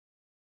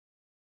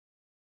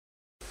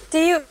Do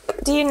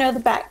you know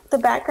the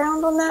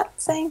background on that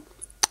saying?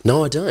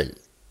 No, I don't.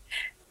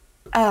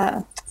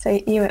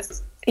 So you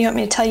want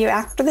me to tell you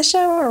after the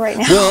show or right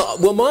now?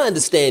 Well, my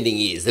understanding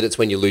is that it's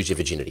when you lose your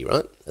virginity,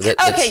 right?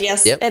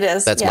 Yes, yep, it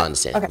is. That's yeah. my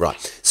understanding, okay.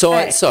 right? So,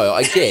 right.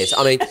 I guess,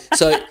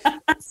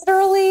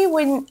 literally,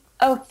 when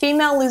a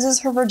female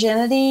loses her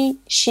virginity,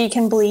 she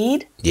can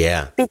bleed.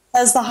 Yeah.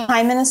 Because the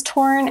hymen is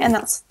torn, and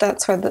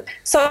that's where the.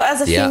 So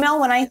as a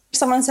female, when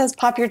someone says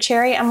 "pop your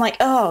cherry," I'm like,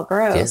 oh,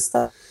 gross.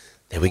 Yeah.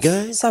 There we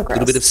go. So gross. A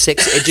little bit of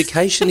sex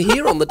education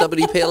here on the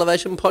WP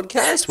Elevation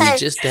podcast. We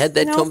just had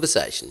that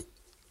conversation.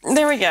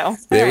 There we go.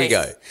 There we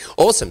go.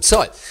 Awesome.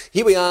 So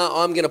here we are.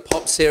 I'm going to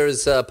pop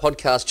Sarah's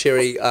podcast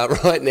cherry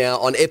right now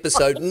on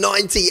episode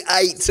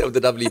 98 of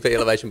the WP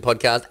Elevation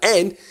podcast.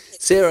 And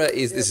Sarah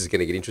this is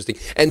going to get interesting,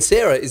 and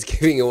Sarah is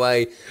giving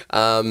away,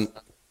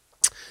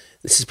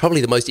 this is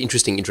probably the most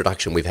interesting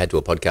introduction we've had to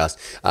a podcast,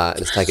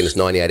 and it's taken us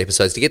 98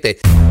 episodes to get there.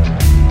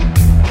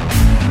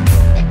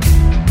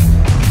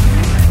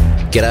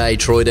 G'day,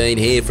 Troy Dean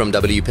here from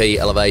WP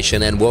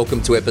Elevation, and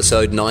welcome to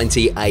episode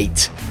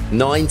 98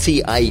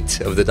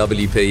 of the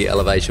WP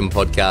Elevation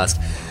podcast.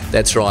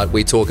 That's right,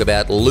 we talk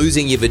about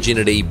losing your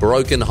virginity,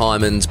 broken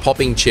hymens,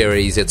 popping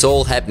cherries. It's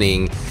all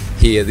happening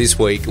here this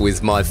week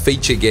with my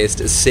feature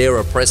guest,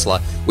 Sarah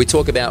Pressler. We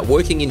talk about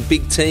working in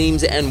big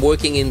teams and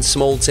working in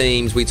small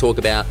teams. We talk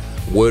about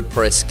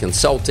WordPress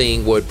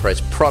consulting,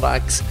 WordPress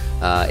products.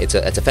 It's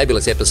a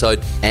fabulous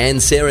episode,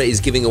 and Sarah is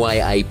giving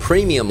away a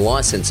premium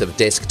license of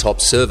desktop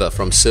server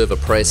from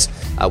ServerPress,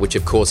 which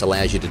of course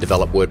allows you to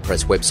develop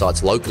WordPress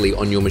websites locally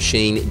on your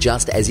machine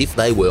just as if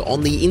they were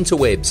on the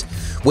interwebs.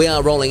 We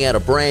are rolling out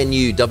a brand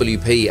new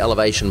WP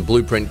Elevation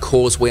Blueprint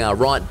course. We are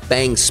right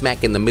bang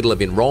smack in the middle of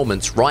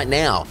enrollments right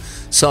now.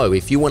 So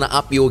if you want to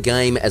up your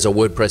game as a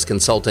WordPress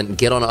consultant,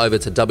 get on over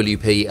to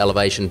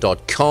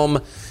WPElevation.com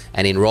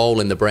and enroll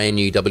in the brand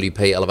new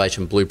WP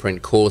Elevation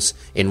Blueprint course.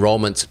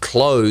 Enrollments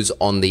close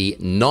on the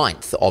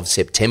 9th of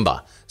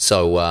September.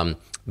 So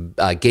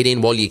get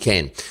in while you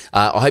can.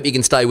 I hope you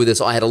can stay with us.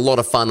 I had a lot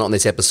of fun on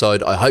this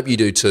episode. I hope you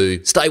do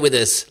too. Stay with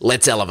us.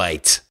 Let's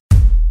elevate.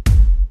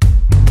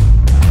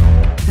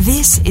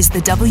 This is the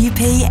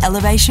WP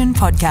Elevation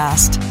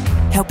Podcast,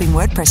 helping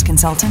WordPress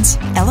consultants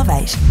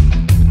elevate.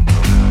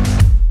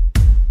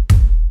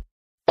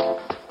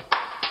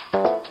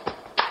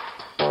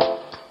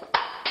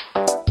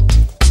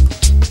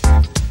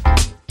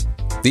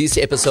 This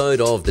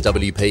episode of the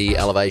WP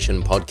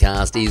Elevation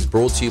Podcast is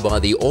brought to you by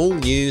the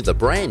all-new, the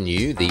brand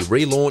new, the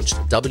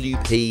relaunched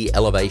WP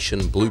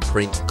Elevation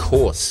Blueprint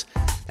course.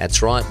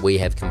 That's right, we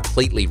have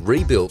completely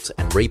rebuilt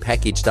and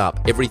repackaged up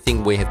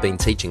everything we have been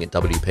teaching at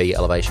WP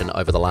Elevation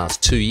over the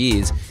last 2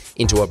 years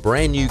into a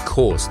brand new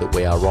course that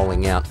we are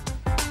rolling out.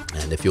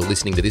 And if you're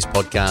listening to this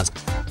podcast,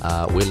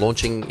 we're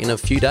launching in a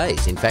few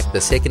days. In fact, the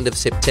 2nd of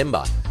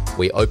September,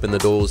 we open the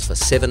doors for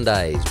 7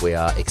 days. We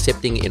are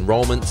accepting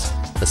enrollments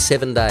for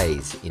 7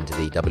 days into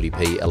the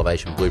WP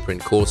Elevation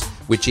Blueprint course,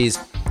 which is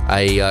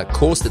a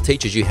course that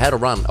teaches you how to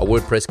run a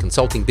WordPress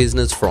consulting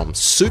business from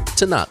soup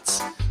to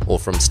nuts, or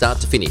from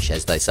start to finish,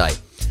 as they say.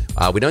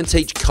 We don't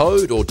teach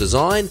code or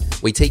design,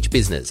 we teach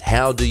business.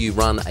 How do you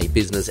run a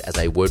business as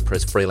a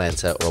WordPress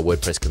freelancer or a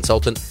WordPress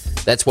consultant?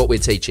 That's what we're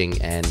teaching,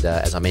 and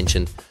as I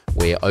mentioned,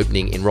 we're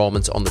opening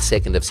enrollments on the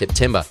 2nd of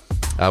September.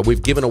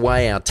 We've given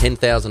away our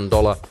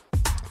 $10,000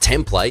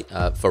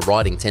 template for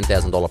writing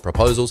 $10,000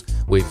 proposals.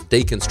 We've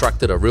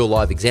deconstructed a real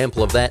live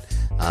example of that.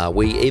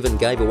 We even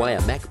gave away a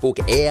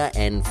MacBook Air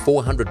and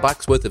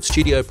 $400 worth of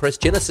Studio Press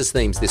Genesis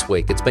themes this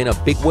week. It's been a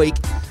big week.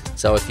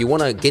 So if you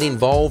want to get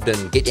involved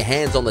and get your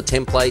hands on the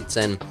templates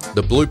and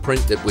the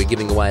blueprint that we're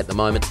giving away at the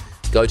moment,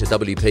 go to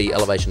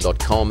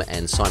WPElevation.com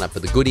and sign up for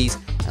the goodies.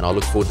 And I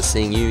look forward to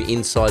seeing you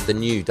inside the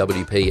new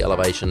WP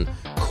Elevation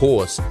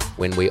course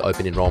when we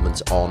open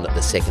enrollments on the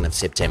 2nd of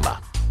September.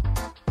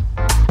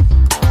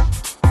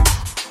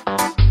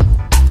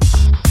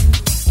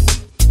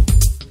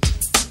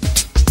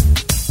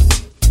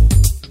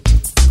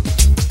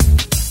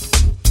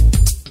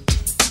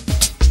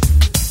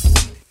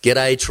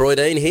 G'day, Troy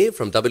Dean here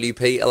from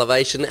WP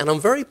Elevation, and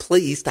I'm very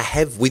pleased to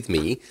have with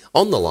me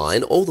on the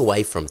line, all the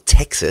way from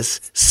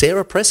Texas,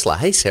 Sarah Pressler.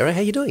 Hey, Sarah,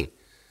 how you doing?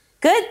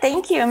 Good,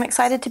 thank you. I'm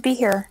excited to be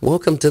here.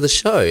 Welcome to the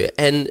show.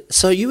 And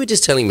so you were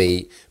just telling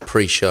me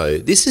pre-show,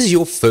 this is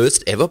your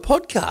first ever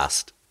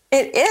podcast.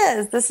 It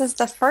is. This is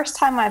the first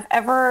time I've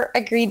ever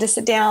agreed to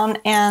sit down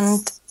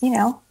and,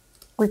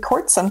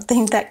 record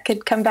something that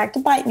could come back to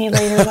bite me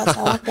later. That's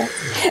how I feel.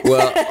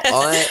 Well,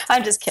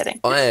 I'm just kidding.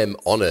 I am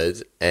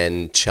honoured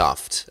and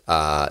chuffed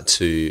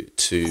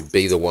to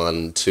be the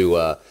one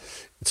to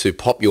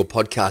pop your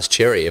podcast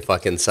cherry, if I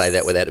can say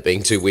that without it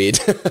being too weird.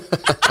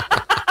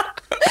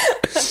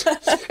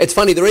 It's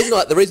funny. The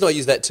reason I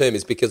use that term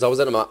is because I was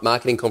at a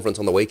marketing conference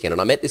on the weekend,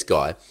 and I met this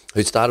guy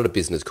who started a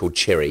business called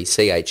Cherry,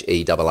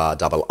 CHERRII.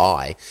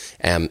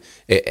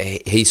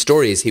 His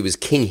story is he was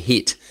king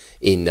hit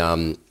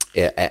in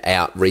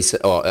out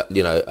recent, or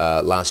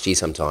last year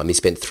sometime. He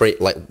spent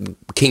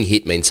King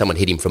hit means someone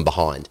hit him from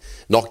behind,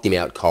 knocked him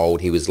out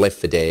cold. He was left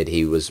for dead.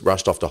 He was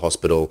rushed off to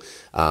hospital.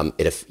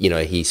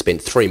 He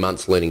spent 3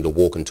 months learning to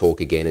walk and talk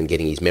again and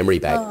getting his memory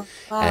back. Oh,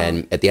 wow.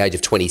 And at the age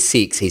of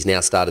 26, he's now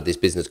started this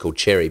business called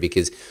Cherry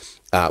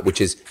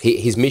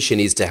his mission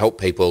is to help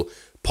people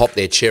pop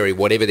their cherry,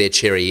 whatever their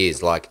cherry is.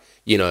 So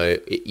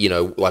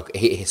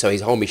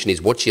his whole mission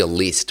is, what's your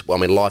list? I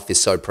mean, life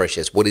is so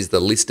precious. What is the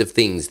list of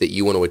things that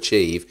you want to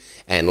achieve?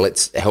 And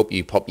let's help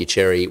you pop your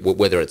cherry,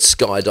 whether it's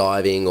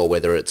skydiving or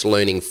whether it's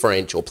learning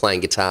French or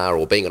playing guitar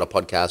or being on a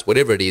podcast,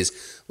 whatever it is,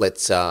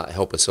 let's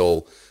help us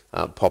all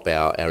pop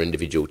our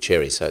individual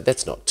cherry. So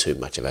that's not too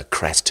much of a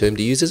crass term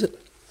to use, is it?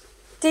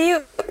 Do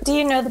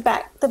you know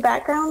the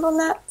background on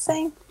that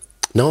saying?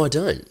 No, I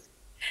don't.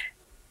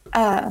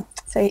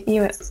 So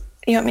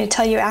you want me to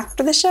tell you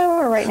after the show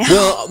or right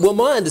now? Well,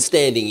 my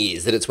understanding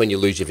is that it's when you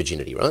lose your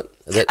virginity, right?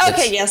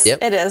 Yes,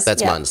 yep, it is.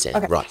 That's yeah. my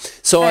understanding, Okay. right?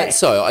 So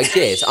I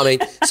guess, I mean,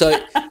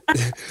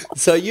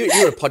 so you're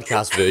a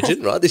podcast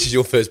virgin, right? This is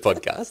your first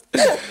podcast.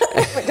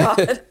 Oh my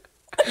God.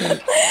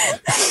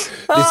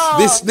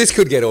 This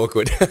could get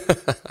awkward. I'm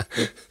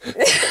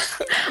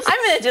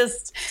gonna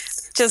just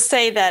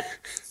say that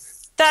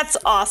that's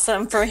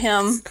awesome for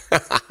him.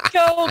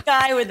 Go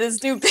guy with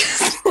his new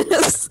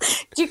business.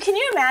 Can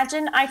you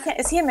imagine?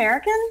 Is he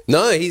American?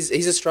 No, he's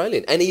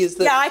Australian, and he is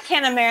the. Yeah, I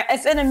can't imagine.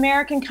 If an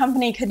American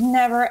company could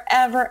never,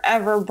 ever,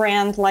 ever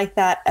brand like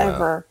that,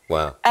 ever.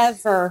 Wow.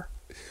 Ever.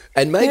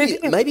 And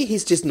maybe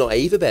he's just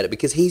naive about it,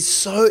 because he's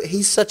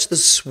such the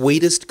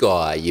sweetest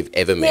guy you've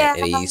ever met,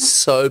 and he's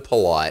so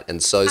polite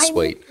and so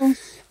sweet.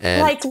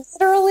 And like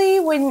literally,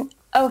 when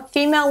a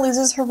female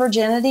loses her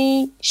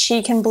virginity,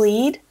 she can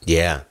bleed.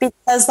 Yeah.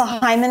 Because the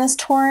hymen is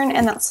torn,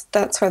 and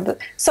that's where the.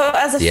 So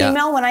as a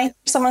female, when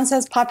someone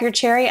says "pop your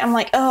cherry," I'm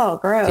like, oh,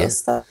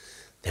 gross. Yeah.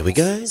 There we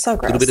go. So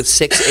gross. A little bit of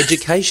sex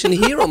education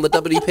here on the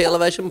WP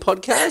Elevation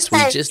podcast.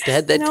 We just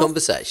had that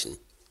conversation.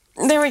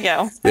 There we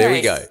go. There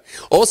we go.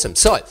 Awesome.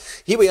 So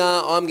here we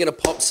are. I'm going to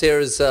pop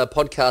Sarah's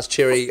podcast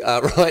cherry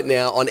right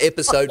now on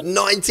episode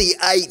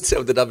 98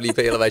 of the WP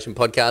Elevation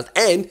podcast.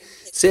 And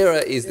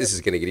Sarah this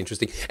is going to get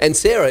interesting. And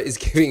Sarah is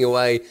giving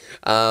away,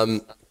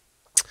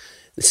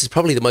 this is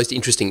probably the most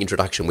interesting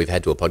introduction we've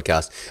had to a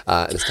podcast,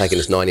 and it's taken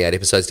us 98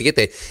 episodes to get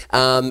there.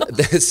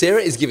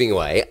 Sarah is giving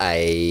away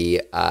a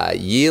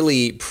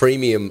yearly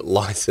premium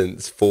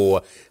license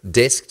for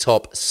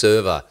desktop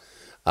server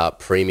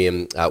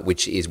premium,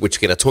 which we're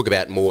going to talk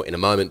about more in a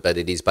moment, but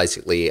it is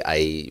basically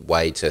a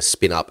way to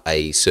spin up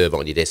a server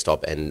on your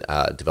desktop and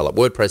develop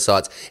WordPress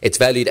sites. It's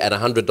valued at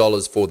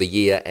 $100 for the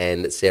year,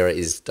 and Sarah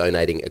is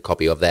donating a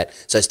copy of that.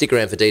 So stick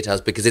around for details,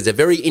 because there's a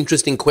very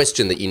interesting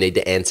question that you need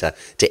to answer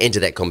to enter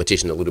that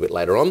competition a little bit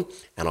later on,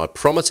 and I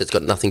promise it's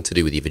got nothing to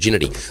do with your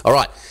virginity. All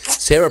right,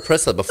 Sarah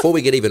Pressler, before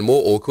we get even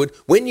more awkward,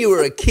 when you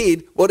were a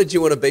kid, what did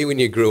you want to be when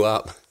you grew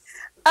up?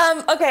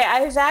 Okay,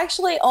 I've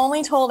actually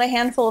only told a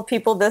handful of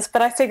people this,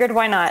 but I figured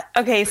why not?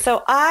 Okay,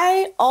 so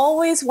I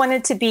always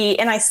wanted to be,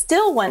 and I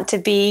still want to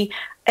be,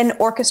 an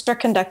orchestra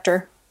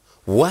conductor.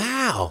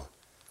 Wow.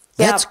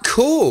 That's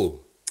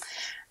cool.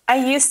 I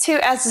used to,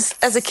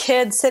 as a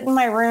kid, sit in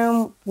my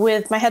room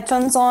with my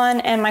headphones on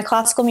and my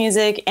classical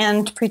music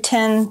and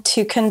pretend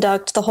to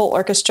conduct the whole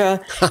orchestra.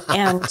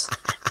 And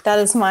that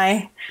is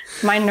my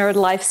nerd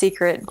life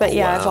secret. But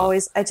wow.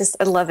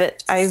 I love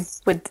it.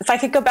 If I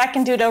could go back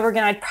and do it over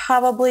again, I'd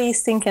probably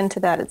sink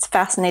into that. It's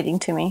fascinating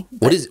to me.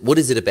 What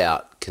is it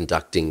about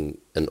conducting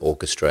an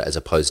orchestra as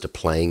opposed to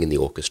playing in the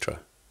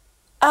orchestra?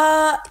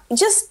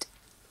 Just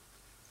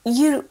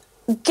you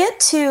get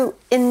to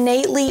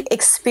innately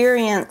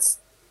experience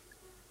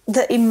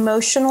the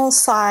emotional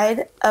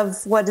side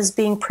of what is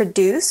being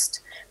produced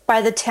by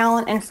the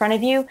talent in front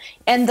of you,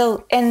 and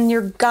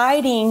you're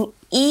guiding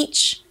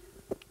each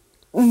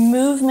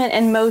movement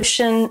and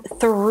motion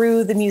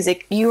through the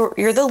music.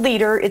 You're the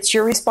leader. It's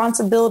your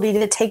responsibility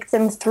to take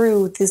them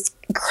through these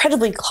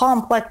incredibly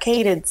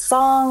complicated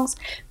songs,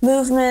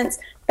 movements,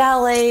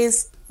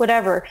 ballets,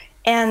 whatever.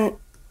 And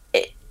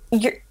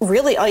you're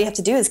really, all you have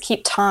to do is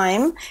keep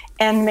time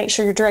and make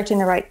sure you're directing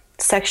the right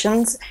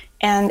sections.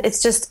 And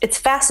it's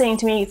fascinating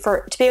to me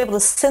to be able to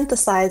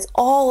synthesize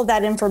all of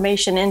that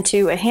information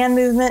into a hand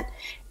movement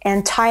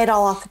and tie it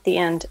all off at the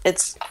end.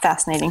 It's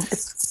fascinating.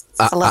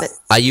 I love it.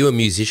 Are you a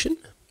musician?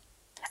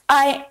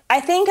 I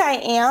think I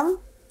am.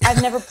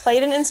 I've never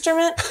played an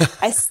instrument.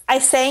 I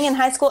sang in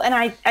high school, and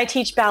I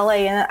teach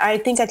ballet, and I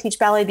think I teach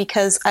ballet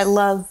because I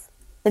love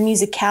the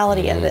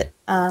musicality of it.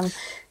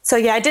 So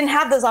yeah, I didn't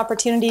have those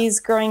opportunities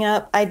growing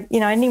up. I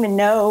didn't even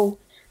know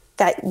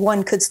that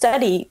one could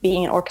study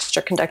being an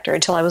orchestra conductor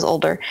until I was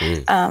older.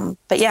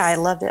 But yeah, I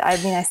loved it. I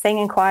mean, I sang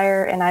in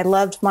choir, and I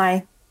loved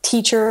my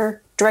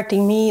teacher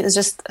directing me. It was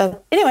just,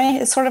 anyway,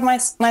 it's sort of my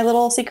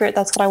little secret.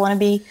 That's what I want to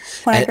be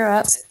when I grow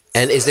up.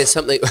 And is there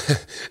something,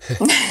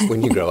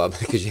 when you grow up,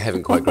 because you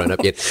haven't quite grown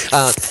up yet,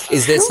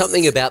 is there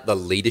something about the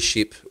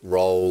leadership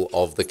role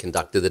of the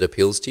conductor that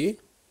appeals to you?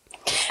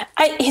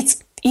 I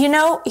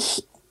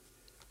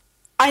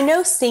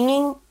know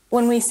singing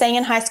when we sang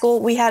in high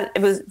school,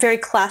 it was very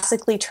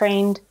classically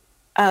trained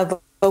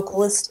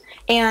vocalist,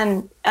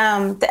 and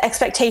the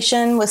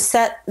expectation was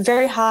set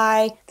very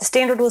high. The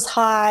standard was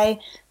high.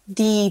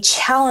 The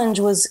challenge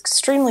was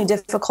extremely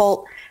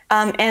difficult.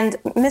 And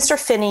Mr.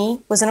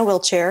 Finney was in a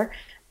wheelchair.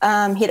 He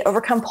had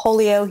overcome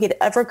polio. He had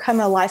overcome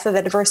a life of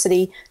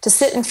adversity to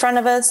sit in front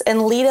of us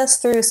and lead us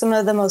through some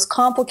of the most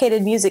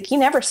complicated music. He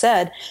never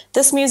said,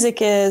 this music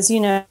is,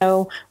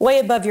 way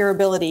above your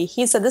ability.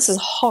 He said, this is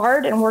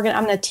hard, and I'm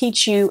going to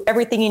teach you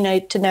everything you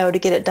need to know to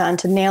get it done,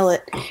 to nail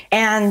it.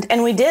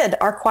 And we did.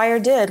 Our choir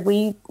did.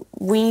 We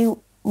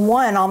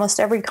won almost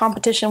every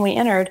competition we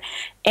entered.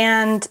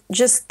 And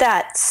just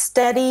that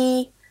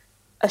steady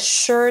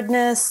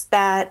assuredness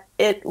that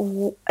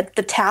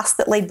the task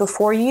that laid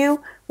before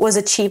you was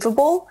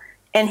achievable,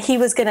 and he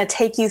was going to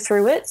take you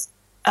through it.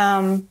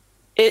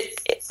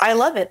 I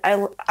love it.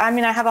 I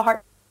mean, I have a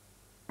heart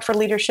for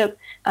leadership.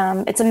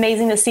 It's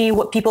amazing to see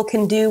what people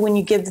can do when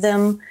you give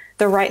them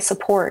the right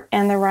support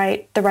and the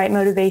right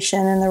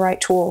motivation and the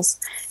right tools.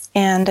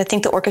 And I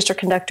think the orchestra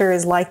conductor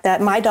is like that.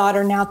 My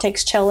daughter now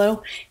takes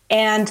cello,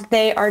 and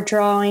they are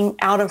drawing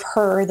out of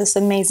her this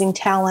amazing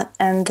talent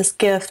and this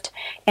gift.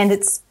 And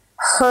it's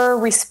her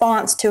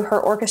response to her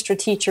orchestra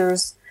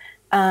teachers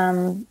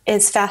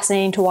is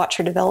fascinating to watch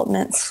her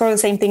development. It's sort of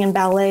the same thing in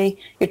ballet.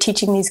 You're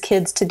teaching these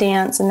kids to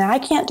dance, and I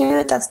can't do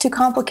it. That's too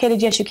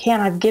complicated. Yes, you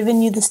can. I've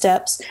given you the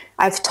steps.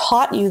 I've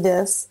taught you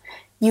this.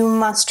 You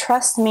must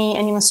trust me,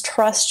 and you must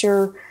trust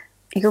your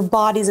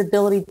body's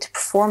ability to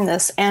perform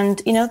this. And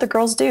the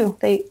girls do.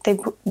 They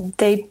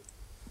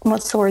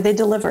what's the word? They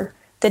deliver.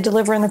 They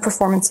deliver in the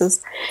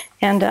performances,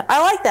 and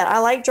I like that. I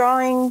like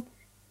drawing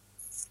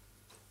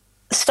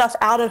stuff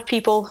out of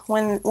people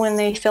when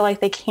they feel like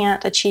they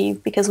can't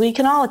achieve, because we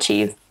can all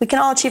achieve. We can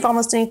all achieve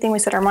almost anything we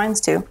set our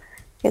minds to.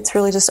 It's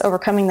really just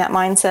overcoming that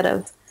mindset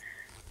of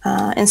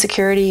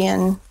insecurity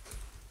and,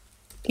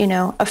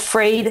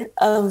 afraid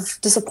of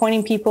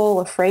disappointing people,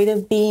 afraid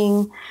of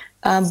being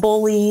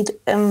bullied.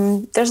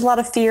 There's a lot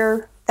of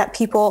fear that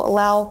people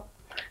allow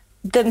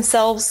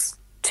themselves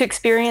to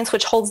experience,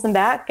 which holds them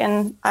back.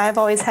 And I've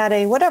always had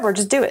a whatever,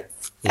 just do it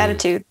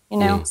attitude,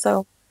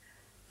 so.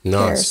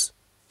 Nice.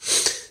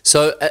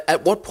 So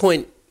at what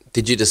point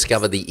did you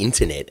discover the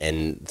internet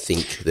and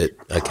think that,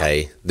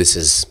 okay, this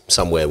is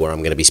somewhere where I'm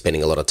going to be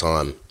spending a lot of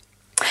time?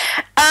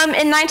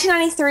 In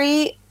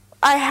 1993,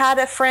 I had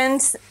a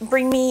friend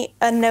bring me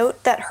a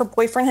note that her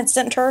boyfriend had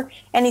sent her,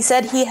 and he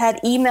said he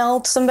had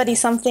emailed somebody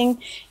something,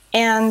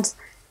 and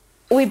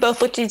we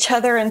both looked at each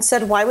other and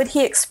said, why would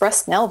he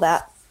express mail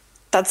that?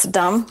 That's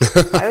dumb.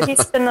 Why would he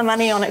spend the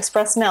money on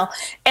express mail?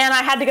 And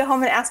I had to go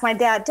home and ask my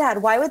dad,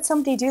 why would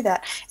somebody do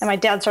that? And my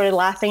dad started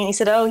laughing, and he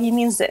said, oh, he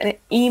means the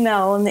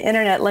email and the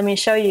internet. Let me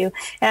show you.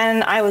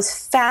 And I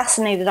was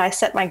fascinated. I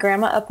set my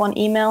grandma up on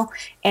email,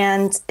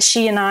 and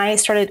she and I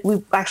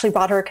we actually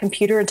bought her a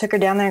computer and took her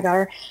down there and got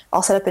her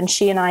all set up, and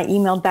she and I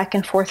emailed back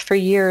and forth for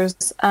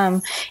years.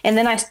 And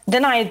then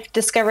I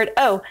discovered,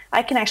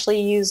 I can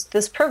actually use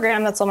this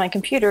program that's on my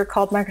computer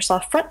called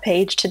Microsoft Front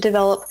Page to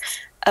develop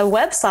a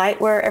website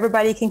where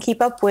everybody can keep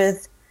up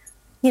with,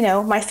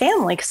 my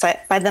family. Because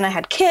by then I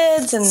had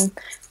kids, and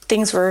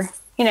things were,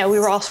 we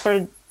were all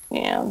sort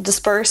of,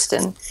 dispersed,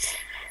 and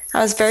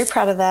I was very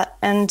proud of that.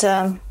 And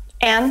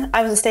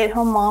I was a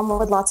stay-at-home mom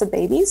with lots of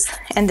babies,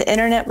 and the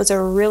internet was a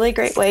really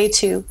great way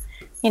to,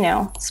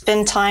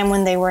 spend time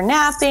when they were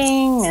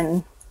napping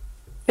and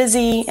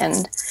busy.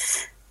 And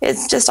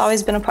it's just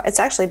always been it's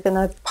actually been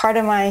a part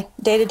of my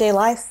day-to-day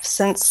life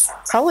since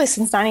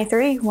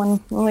 93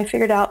 when we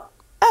figured out,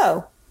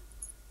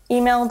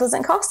 email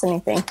doesn't cost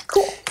anything.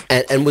 Cool.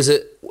 And was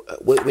it,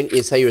 when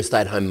you say you're a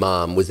stay-at-home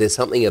mom, was there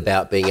something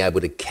about being able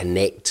to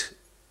connect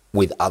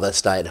with other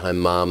stay-at-home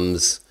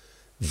mums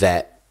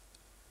that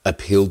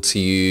appealed to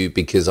you?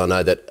 Because I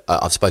know that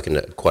I've spoken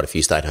to quite a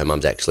few stay-at-home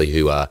mums actually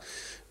who are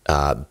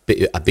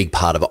a big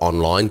part of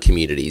online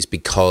communities,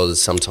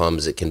 because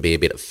sometimes it can be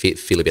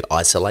feel a bit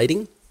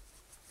isolating.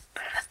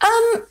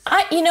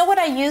 What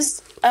I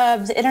used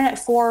the internet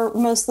for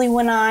mostly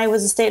when I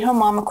was a stay-at-home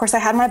mom. Of course, I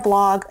had my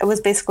blog. It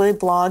was basically a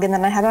blog, and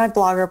then I had my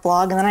Blogger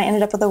blog, and then I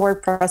ended up with a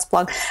WordPress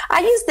blog.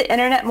 I used the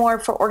internet more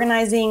for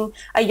organizing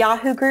a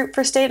Yahoo group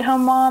for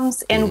stay-at-home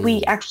moms, and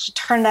we actually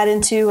turned that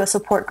into a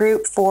support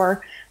group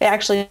it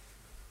actually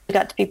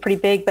got to be pretty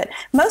big, but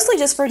mostly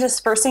just for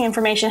dispersing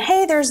information.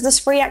 Hey, there's this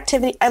free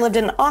activity. I lived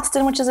in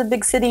Austin, which is a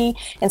big city,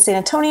 and San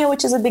Antonio,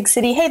 which is a big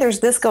city. Hey, there's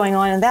this going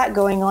on and that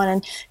going on,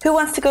 and who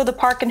wants to go to the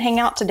park and hang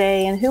out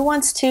today, and who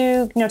wants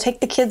to,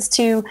 take the kids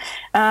to,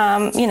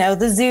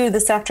 the zoo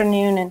this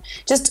afternoon, and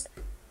just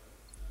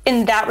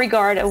in that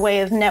regard, a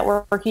way of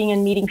networking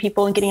and meeting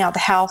people and getting out of the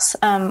house.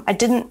 I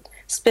didn't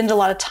spend a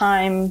lot of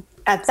time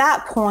at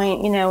that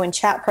point, in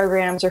chat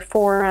programs or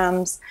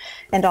forums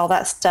and all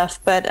that stuff.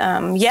 But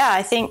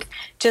I think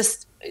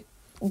just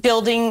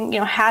building,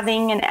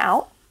 having an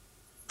out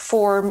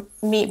for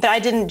me, but I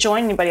didn't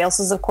join anybody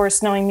else's. Of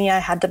course, knowing me, I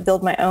had to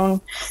build my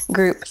own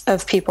group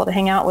of people to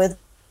hang out with.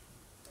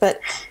 but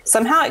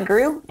somehow it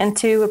grew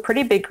into a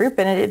pretty big group,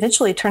 and it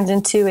eventually turned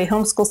into a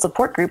homeschool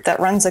support group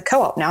that runs a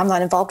co-op. Now I'm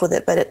not involved with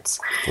it, but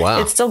it's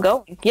still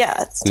going. Yeah,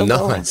 it's still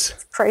going. It's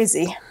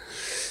crazy.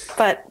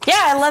 But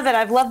yeah, I love it.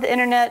 I've loved the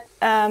internet.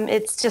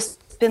 It's just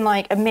been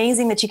like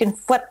amazing that you can,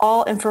 what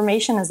all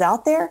information is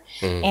out there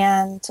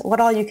and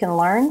what all you can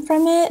learn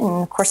from it,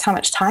 and of course how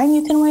much time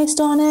you can waste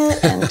on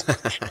it. And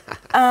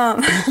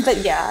but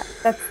yeah,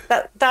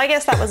 I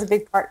guess that was a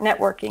big part,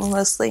 networking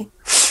mostly.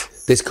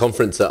 This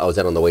conference that I was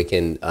at on the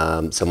weekend,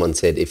 someone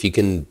said if you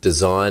can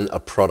design a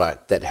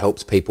product that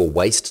helps people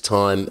waste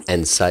time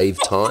and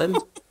save time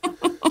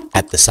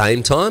at the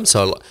same time,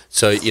 so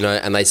you know,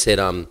 and they said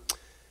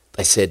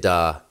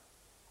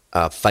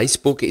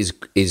Facebook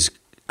is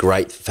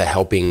great for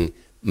helping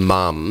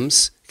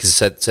mums, because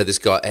so this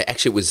guy,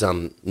 actually it was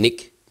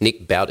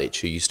Nick Bowditch,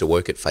 who used to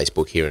work at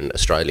Facebook here in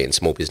Australia in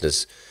small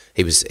business.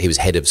 He was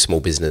head of small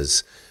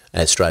business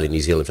Australia and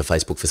New Zealand for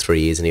Facebook for 3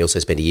 years, and he also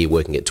spent a year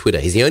working at Twitter.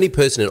 He's the only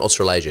person in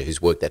Australasia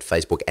who's worked at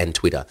Facebook and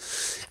Twitter.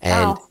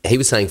 And he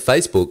was saying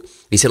Facebook,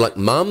 he said, like,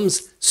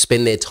 mums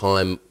spend their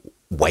time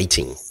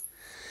waiting,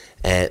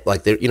 and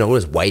like they're, you know,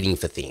 always waiting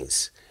for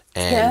things.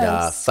 And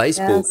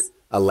Facebook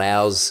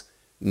allows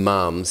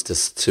mums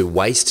to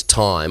waste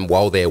time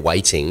while they're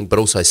waiting, but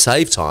also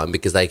save time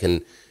because they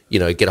can, you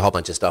know, get a whole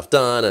bunch of stuff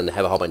done and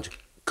have a whole bunch of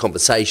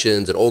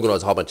conversations and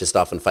organise a whole bunch of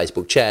stuff in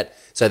Facebook chat.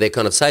 So they're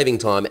kind of saving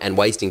time and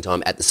wasting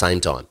time at the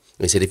same time.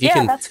 And he said, if you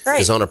can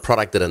design a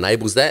product that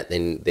enables that,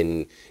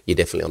 then you're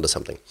definitely onto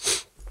something.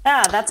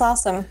 Yeah, that's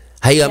awesome.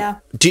 Hey,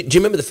 do you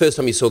remember the first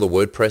time you saw the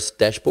WordPress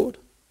dashboard?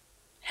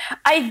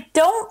 I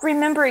don't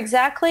remember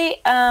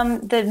exactly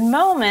the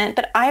moment,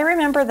 but I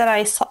remember that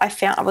I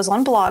was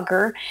on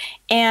Blogger,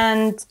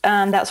 and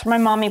that's where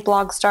my mommy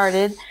blog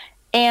started.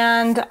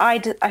 And I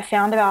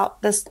found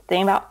about this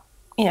thing about,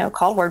 you know,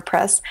 called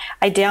WordPress.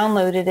 I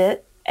downloaded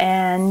it,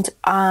 and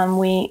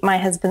my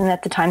husband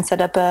at the time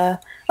set up a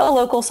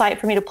local site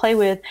for me to play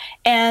with.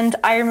 And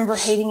I remember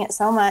hating it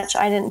so much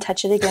I didn't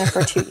touch it again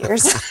for 2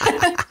 years.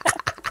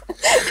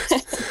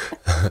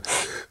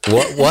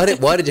 Why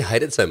did you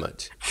hate it so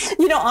much?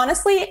 You know,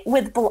 honestly,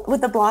 with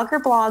the Blogger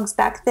blogs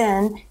back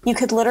then, you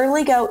could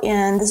literally go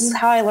in. This is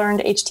how I learned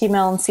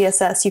HTML and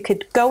CSS. You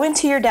could go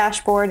into your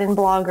dashboard in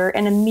Blogger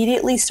and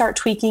immediately start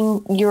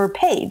tweaking your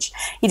page.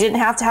 You didn't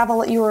have to have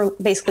you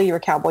were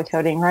cowboy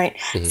coding, right?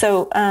 Mm-hmm.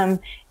 So,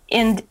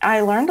 and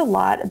I learned a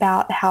lot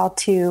about how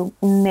to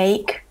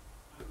make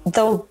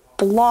the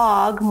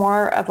blog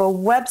more of a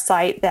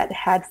website that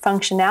had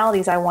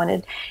functionalities I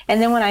wanted.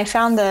 And then when I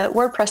found the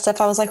WordPress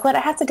stuff, I was like, what? I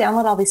have to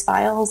download all these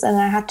files, and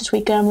I have to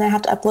tweak them, and I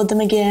have to upload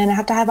them again. I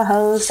have to have a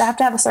host. I have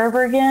to have a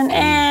server again.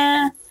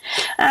 I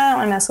don't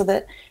want to mess with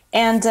it.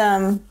 And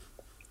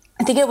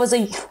I think it was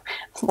a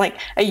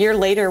year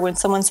later when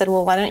someone said,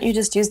 well, why don't you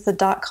just use the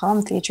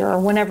 .com feature, or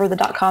whenever the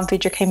 .com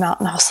feature came out.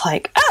 And I was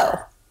like,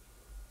 oh,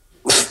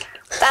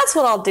 that's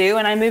what I'll do.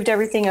 And I moved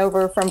everything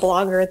over from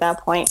Blogger at that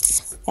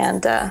point.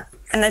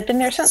 And I've been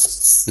there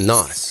since.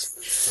 Nice.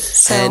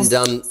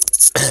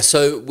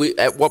 So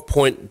at what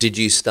point did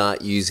you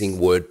start using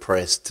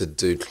WordPress to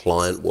do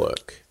client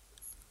work?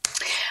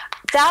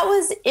 That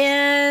was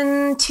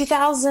in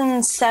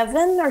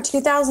 2007 or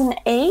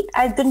 2008.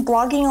 I'd been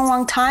blogging a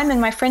long time,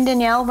 and my friend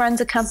Danielle runs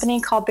a company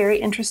called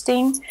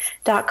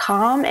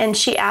veryyinteresting.com, and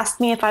she asked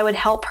me if I would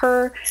help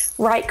her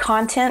write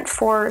content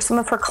for some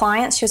of her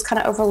clients. She was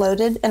kind of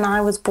overloaded, and I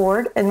was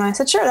bored, and I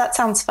said, sure, that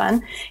sounds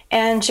fun.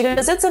 And she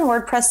goes, it's in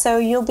WordPress, so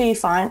you'll be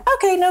fine.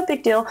 Okay, no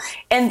big deal.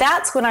 And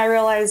that's when I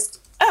realized,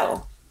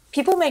 oh,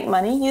 people make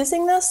money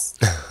using this?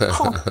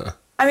 Oh.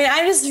 I mean,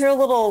 I just feel a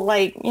little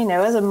like, you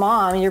know, as a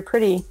mom,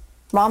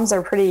 moms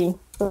are pretty,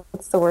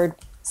 what's the word,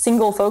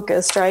 single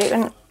focused, right?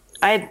 And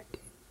I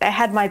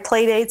had my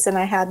play dates, and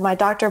I had my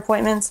doctor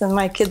appointments and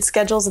my kids'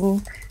 schedules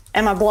and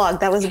my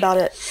blog. That was about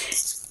it.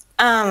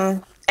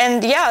 And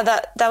yeah,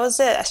 that was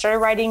it. I started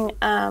writing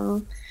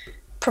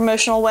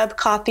promotional web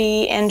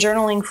copy and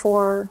journaling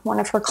for one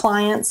of her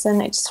clients,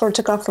 and it sort of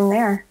took off from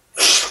there.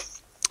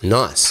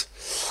 Nice.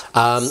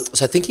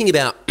 So thinking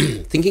about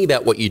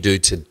what you do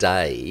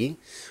today,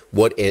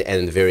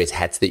 and the various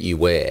hats that you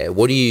wear,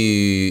 how do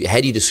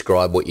you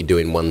describe what you do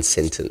in one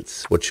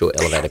sentence? What's your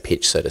elevator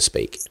pitch, so to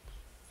speak?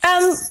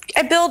 I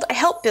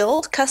help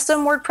build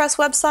custom WordPress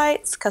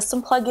websites,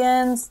 custom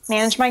plugins,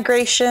 manage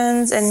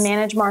migrations, and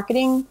manage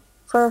marketing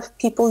for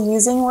people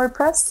using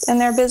WordPress in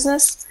their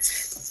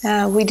business.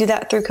 We do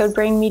that through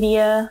CodeBrain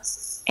Media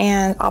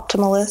and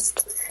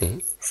Optimalist. Mm-hmm.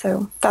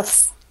 So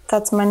that's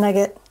my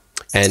nugget.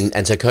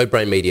 And so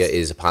CodeBrain Media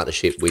is a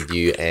partnership with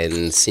you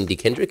and Cindy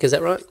Kendrick, is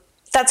that right?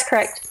 That's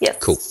correct, yes.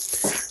 Cool.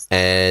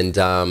 And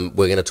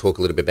we're going to talk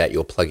a little bit about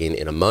your plugin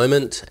in a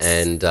moment.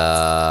 And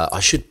I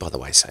should, by the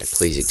way, say,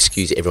 please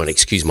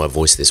excuse my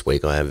voice this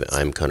week.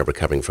 I'm kind of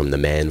recovering from the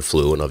man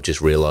flu, and I've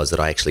just realised that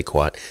I actually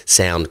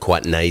sound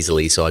quite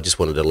nasally. So I just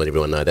wanted to let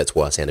everyone know that's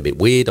why I sound a bit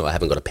weird. I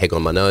haven't got a peg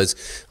on my nose.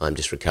 I'm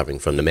just recovering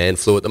from the man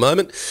flu at the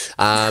moment.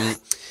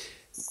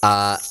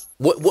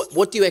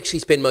 What do you actually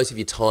spend most of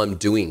your time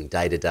doing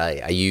day to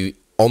day? Are you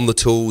on the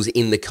tools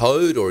in the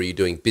code, or are you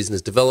doing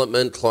business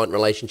development, client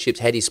relationships?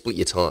 How do you split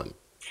your time?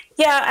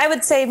 Yeah, I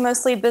would say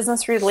mostly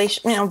business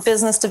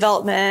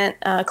development,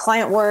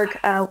 client work.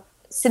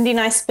 Cindy and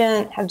I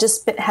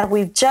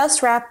we've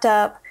just wrapped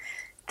up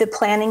the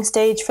planning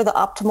stage for the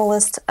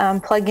Optimalist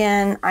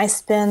plugin. I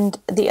spend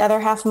the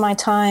other half of my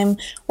time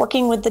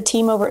working with the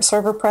team over at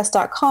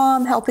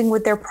serverpress.com, helping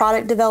with their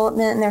product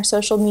development and their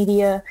social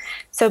media.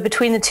 So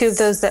between the two of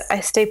those, that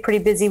I stay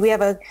pretty busy. We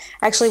have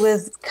actually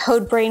with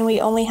CodeBrain, we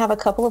only have a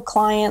couple of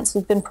clients.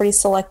 We've been pretty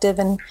selective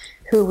in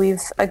who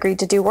we've agreed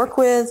to do work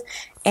with.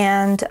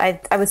 And I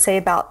would say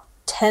about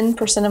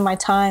 10% of my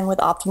time with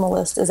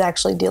Optimalist is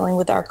actually dealing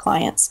with our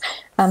clients.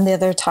 The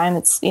other time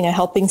it's,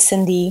 helping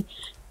Cindy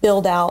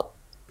build out,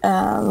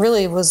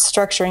 really was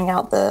structuring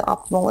out the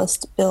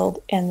Optimalist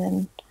build, and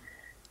then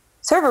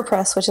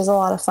ServerPress, which is a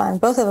lot of fun.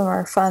 Both of them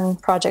are fun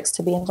projects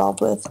to be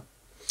involved with.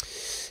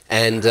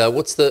 And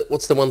what's the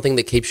one thing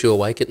that keeps you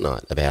awake at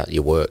night about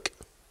your work?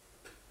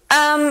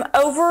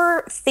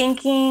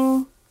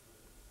 Overthinking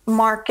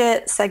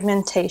market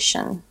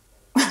segmentation.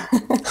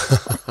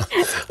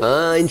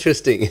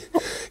 Interesting.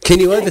 Can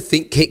you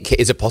overthink?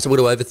 Is it possible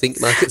to overthink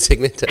market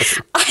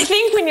segmentation? I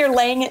think when you're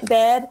laying in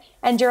bed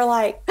and you're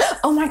like,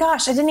 oh my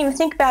gosh, I didn't even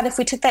think about if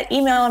we took that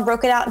email and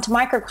broke it out into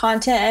micro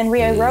content and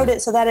rewrote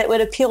it so that it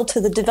would appeal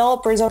to the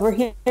developers over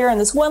here in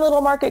this one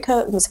little market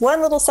code, this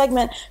one little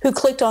segment who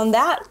clicked on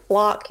that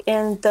block,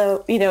 and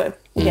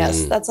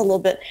yes, that's a little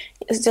bit.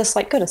 It's just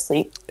like, go to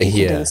sleep. You can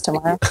do this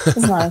tomorrow. It's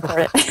not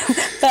important.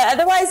 But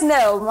otherwise,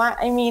 no.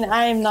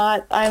 I'm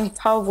not. I'm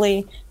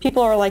probably.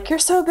 People are like, you're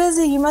so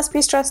busy. You must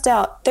be stressed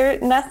out.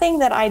 Nothing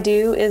that I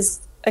do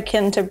is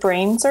akin to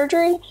brain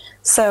surgery.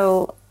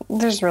 So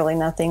there's really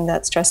nothing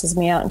that stresses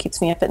me out and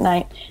keeps me up at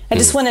night. I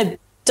just want to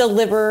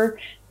deliver,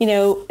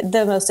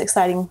 the most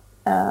exciting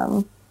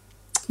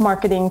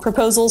marketing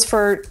proposals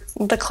for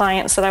the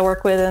clients that I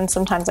work with, and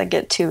sometimes I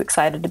get too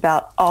excited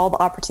about all the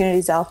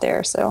opportunities out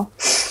there. So,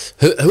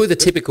 who are the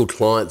typical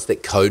clients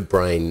that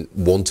CodeBrain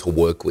want to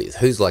work with?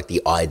 Who's like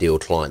the ideal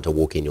client to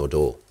walk in your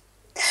door?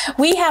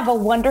 We have a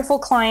wonderful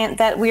client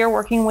that we are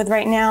working with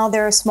right now.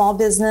 They're a small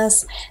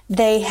business.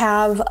 They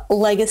have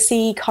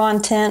legacy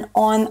content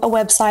on a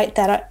website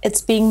that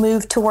it's being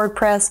moved to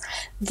WordPress.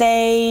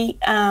 They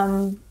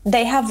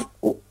have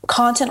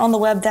content on the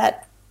web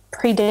that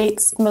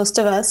predates most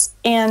of us,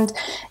 and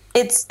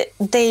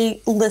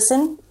they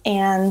listen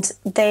and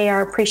they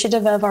are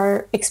appreciative of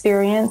our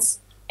experience,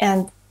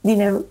 and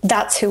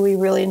that's who we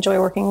really enjoy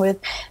working with.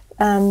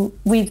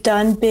 We've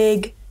done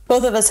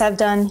both of us have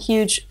done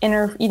huge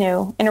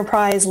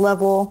enterprise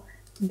level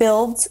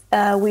builds.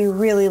 We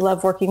really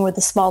love working with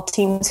the small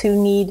teams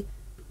who need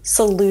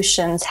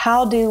solutions.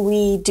 How do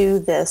we do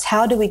this?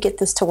 How do we get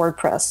this to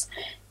WordPress?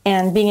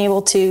 And being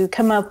able to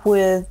come up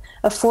with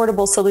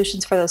affordable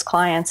solutions for those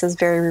clients is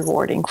very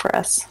rewarding for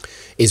us.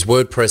 Is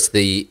WordPress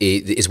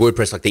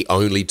like the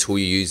only tool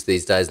you use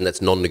these days, and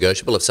that's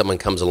non-negotiable? If someone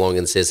comes along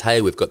and says,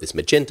 hey, we've got this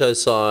Magento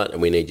site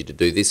and we need you to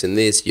do this and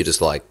this, you're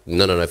just like,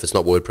 no, if it's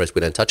not WordPress,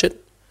 we don't touch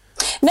it?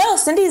 No,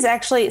 Cindy's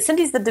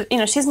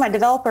she's my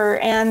developer,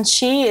 and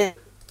she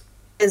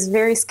is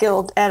very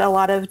skilled at a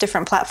lot of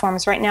different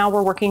platforms. Right now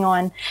we're working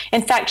on,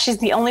 in fact, she's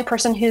the only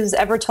person who's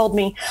ever told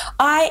me,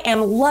 I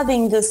am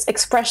loving this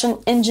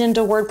expression engine to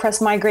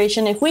WordPress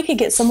migration. If we could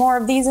get some more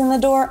of these in the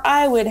door,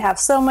 I would have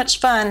so much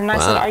fun. And I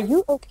said, are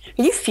you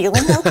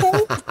feeling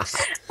okay?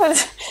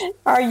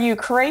 Are you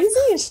crazy?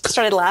 And she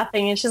started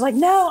laughing, and she's like,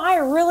 no, I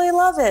really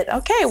love it.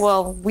 Okay,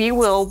 well, we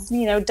will,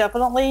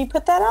 definitely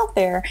put that out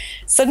there.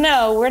 So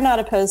no, we're not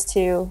opposed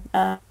to,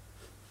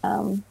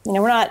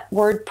 we're not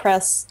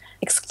WordPress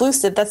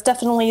exclusive. That's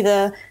definitely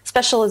the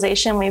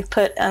specialization we've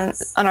put on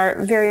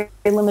our very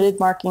limited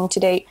marketing to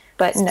date.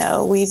 But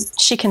no,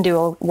 she can do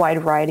a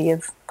wide variety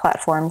of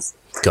platforms.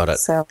 Got it.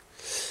 So,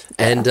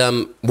 and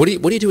what do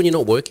you do when you're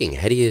not working?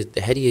 How do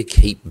you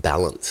keep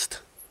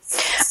balanced?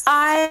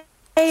 I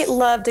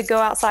love to go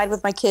outside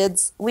with my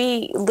kids.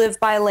 We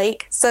live by a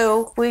lake,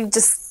 so we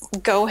just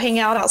go hang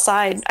out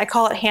outside. I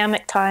call it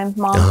hammock time.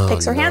 Mom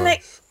takes her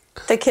hammock.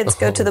 The kids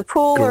go to the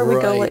pool, or we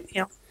go,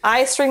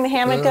 I string the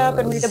hammock up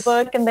and read a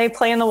book, and they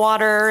play in the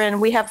water,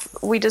 and we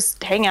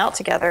just hang out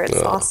together.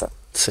 It's awesome.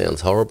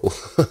 Sounds horrible.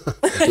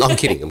 No, I'm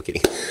kidding.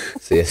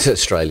 It's the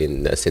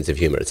Australian sense of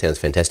humour. It sounds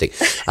fantastic.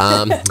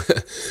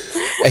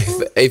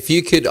 If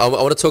you could, I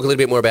want to talk a little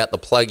bit more about the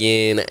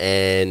plugin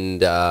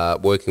and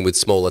working with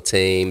smaller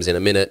teams in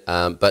a minute.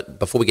 But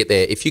before we get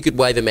there, if you could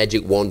wave a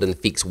magic wand and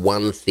fix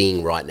one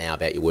thing right now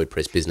about your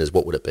WordPress business,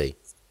 what would it be?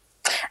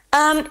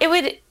 It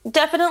would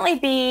definitely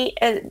be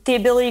the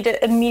ability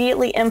to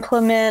immediately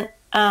implement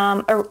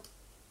I don't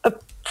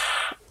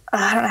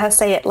know how to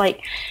say it,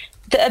 like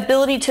the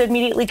ability to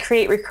immediately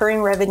create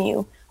recurring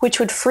revenue, which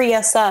would free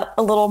us up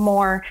a little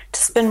more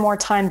to spend more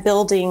time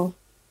building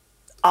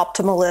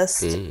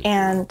Optimalist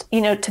and,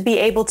 to be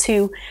able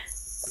to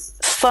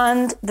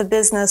fund the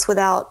business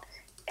without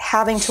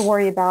having to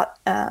worry about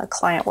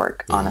client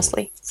work,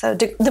 honestly. So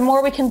the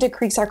more we can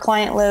decrease our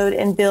client load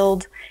and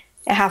build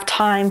and have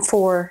time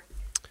for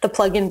the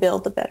plugin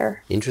build, the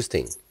better.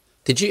 Interesting.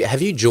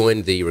 Have you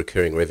joined the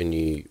Recurring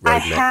Revenue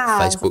Roadmap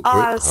Facebook group?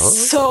 I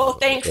was so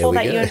thankful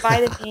that you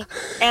invited me.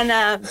 And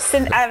I'm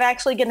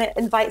actually going to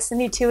invite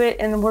Cindy to it,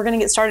 and we're going to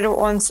get started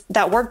on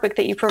that workbook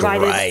that you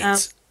provided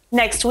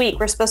next week.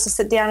 We're supposed to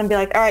sit down and be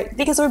like, all right,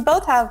 because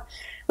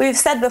we've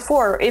said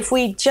before, if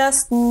we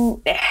just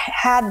knew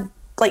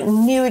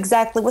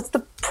exactly what's the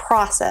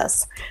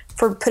process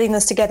for putting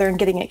this together and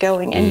getting it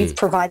going, and you've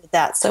provided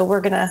that. So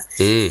we're going to,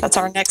 that's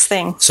our next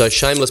thing. So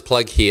shameless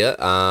plug here.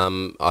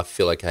 I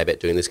feel okay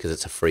about doing this because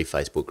it's a free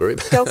Facebook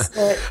group. Go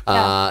for it.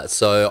 Yeah.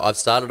 So I've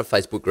started a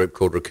Facebook group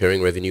called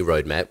Recurring Revenue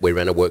Roadmap. We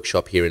ran a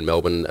workshop here in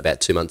Melbourne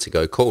about 2 months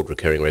ago called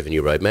Recurring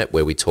Revenue Roadmap,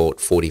 where we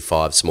taught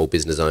 45 small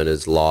business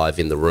owners live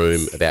in the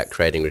room about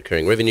creating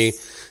recurring revenue.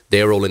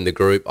 They're all in the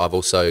group. I've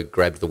also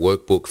grabbed the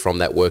workbook from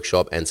that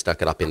workshop and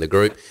stuck it up in the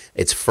group.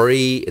 It's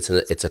free. It's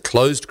a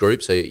closed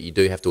group, so you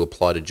do have to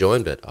apply to join.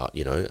 But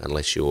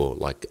unless you're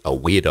like a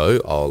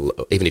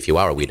weirdo, even if you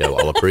are a weirdo,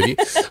 I'll approve you.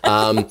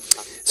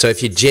 So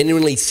if you're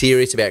genuinely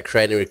serious about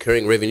creating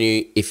recurring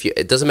revenue,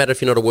 it doesn't matter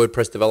if you're not a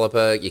WordPress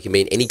developer, you can be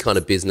in any kind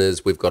of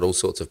business. We've got all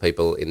sorts of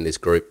people in this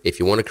group. If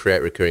you want to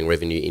create recurring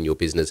revenue in your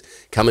business,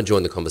 come and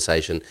join the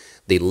conversation.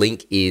 The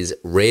link is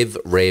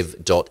revrev.me/FB.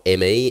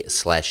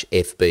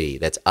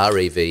 That's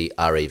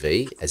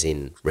REV, as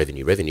in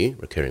revenue,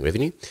 recurring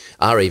revenue,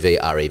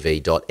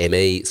 revrev.me/FB.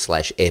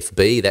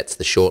 That's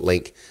the short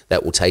link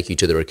that will take you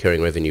to the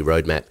Recurring Revenue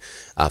Roadmap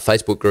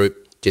Facebook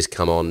group. Just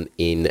come on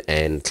in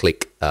and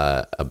click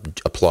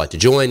apply to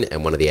join,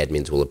 and one of the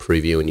admins will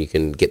approve you and you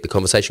can get the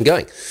conversation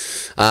going.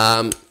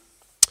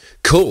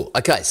 Cool.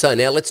 Okay, so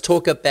now let's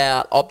talk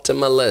about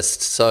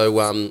Optimalist.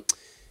 So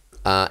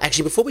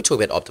actually, before we talk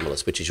about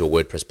Optimalist, which is your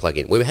WordPress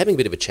plugin, we were having a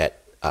bit of a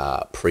chat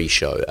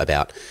pre-show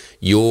about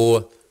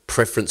your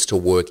preference to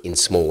work in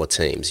smaller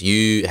teams.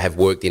 You have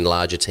worked in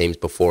larger teams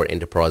before at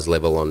enterprise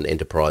level on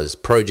enterprise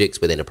projects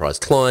with enterprise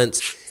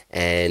clients,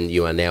 and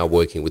you are now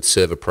working with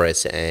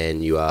ServerPress,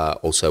 and you are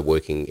also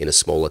working in a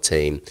smaller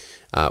team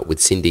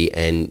with Cindy,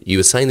 and you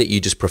were saying that you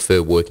just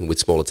prefer working with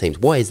smaller teams.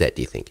 Why is that,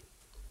 do you think?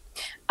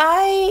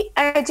 I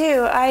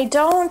do. I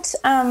don't.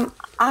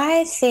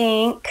 I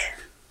think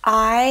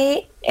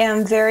I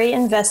am very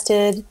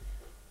invested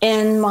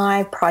in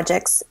my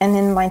projects and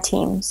in my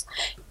teams,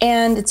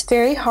 and it's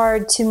very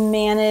hard to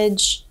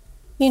manage.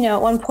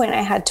 At one point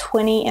I had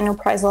 20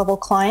 enterprise level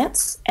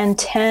clients and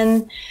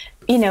 10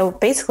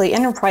 basically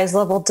enterprise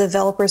level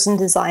developers and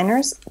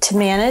designers to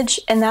manage.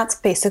 And that's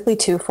basically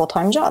 2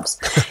 full-time jobs.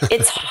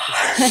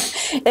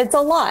 It's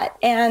a lot.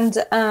 And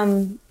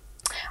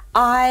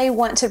I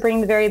want to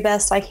bring the very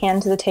best I can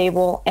to the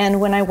table. And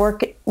when I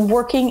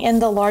working in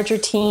the larger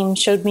team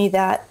showed me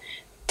that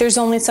there's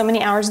only so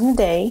many hours in the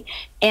day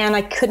and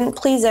I couldn't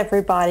please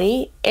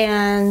everybody.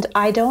 And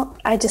I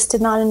just did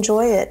not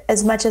enjoy it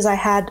as much as I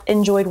had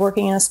enjoyed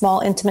working in a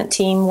small, intimate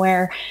team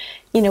where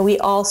we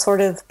all sort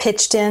of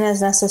pitched in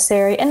as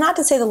necessary. And not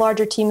to say the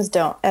larger teams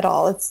don't at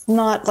all. It's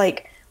not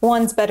like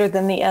one's better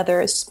than the other.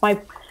 It's just my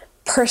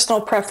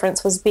personal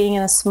preference was being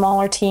in a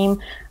smaller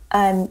team.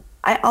 I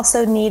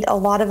also need a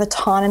lot of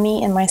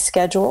autonomy in my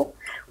schedule.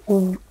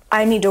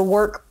 I need to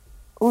work.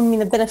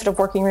 The benefit of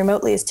working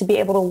remotely is to be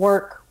able to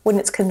work when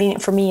it's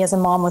convenient for me as a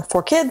mom with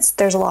 4 kids.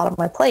 There's a lot on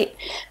my plate.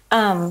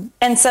 And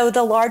so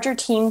the larger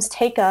teams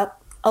take up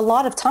a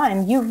lot of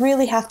time. You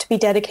really have to be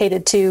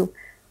dedicated to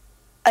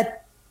a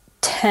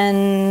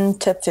 10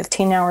 to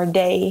 15 hour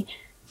day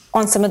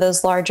on some of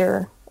those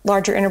larger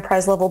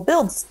enterprise level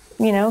builds.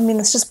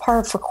 It's just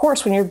par for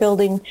course when you're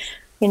building,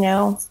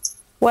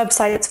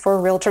 websites for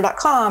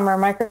realtor.com or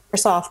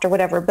Microsoft or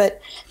whatever, but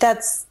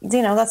that's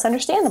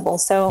understandable.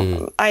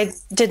 So I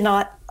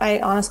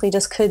honestly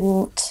just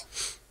couldn't,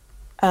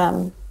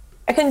 I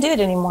couldn't do it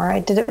anymore. I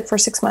did it for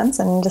 6 months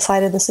and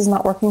decided this is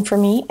not working for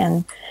me.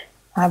 And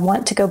I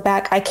want to go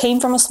back. I came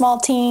from a small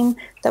team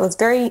that was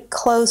very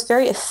close,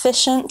 very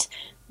efficient,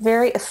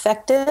 very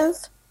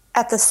effective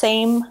at the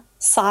same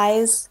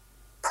size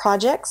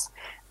projects.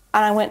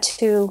 And I went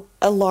to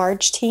a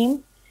large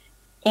team,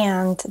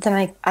 and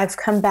then I've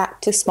come back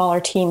to smaller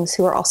teams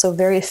who are also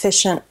very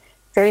efficient,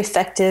 very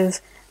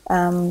effective,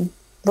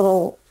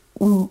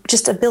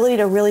 just ability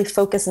to really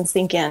focus and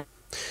sink in.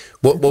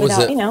 What was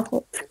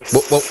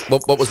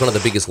one of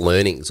the biggest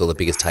learnings or the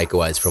biggest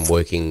takeaways from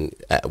working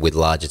with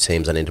larger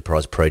teams on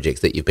enterprise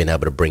projects that you've been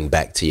able to bring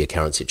back to your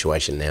current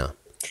situation now?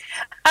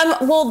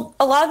 Well,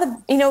 a lot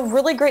of the,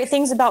 really great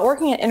things about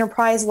working at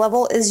enterprise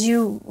level is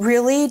you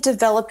really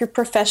develop your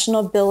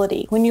professional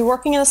ability. When you're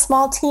working in a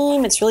small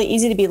team, it's really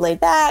easy to be laid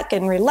back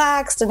and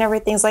relaxed and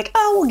everything's like,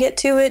 oh, we'll get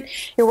to it.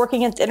 You're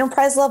working at the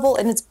enterprise level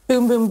and it's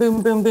boom, boom,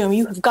 boom, boom, boom.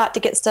 You have got to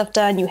get stuff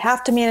done. You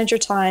have to manage your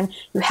time.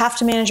 You have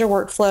to manage your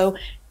workflow.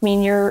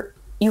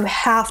 You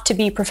have to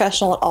be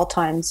professional at all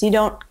times. You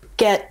don't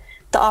get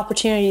the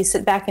opportunity to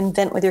sit back and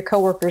vent with your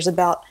coworkers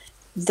about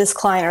this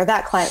client or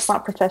that client. It's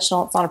not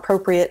professional. It's not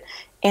appropriate.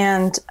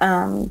 And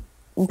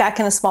back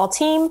in a small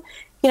team,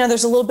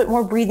 there's a little bit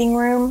more breathing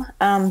room.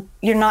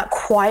 You're not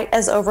quite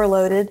as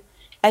overloaded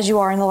as you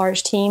are in the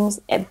large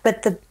teams.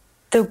 But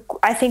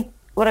I think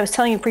what I was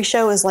telling you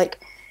pre-show is like,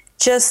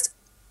 just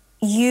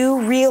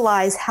you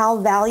realize how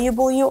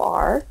valuable you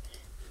are.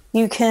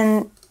 You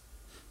can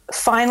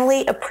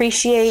finally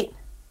appreciate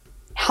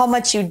how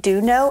much you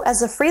do know.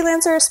 As a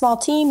freelancer, a small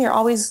team, you're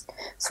always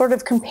sort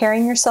of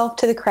comparing yourself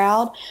to the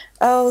crowd.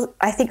 Oh,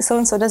 I think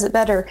so-and-so does it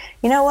better.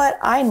 You know what?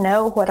 I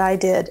know what I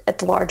did at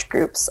the large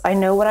groups. I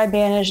know what I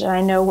managed, and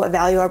I know what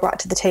value I brought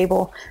to the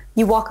table.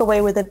 You walk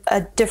away with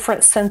a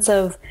different sense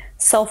of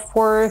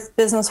self-worth,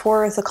 business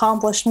worth,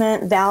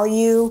 accomplishment,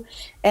 value.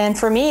 And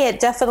for me, it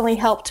definitely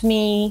helped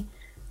me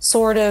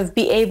sort of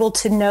be able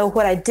to know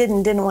what I did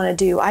and didn't want to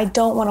do. I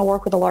don't want to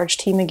work with a large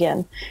team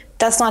again.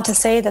 That's not to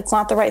say that's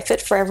not the right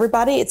fit for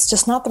everybody. It's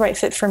just not the right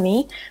fit for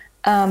me.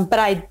 But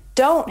I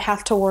don't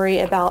have to worry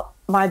about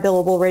my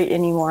billable rate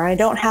anymore. I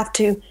don't have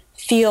to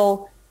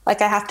feel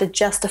like I have to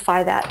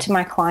justify that to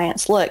my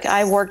clients. Look,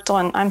 I worked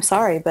on, I'm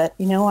sorry, but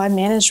I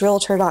managed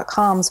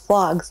Realtor.com's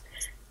blogs.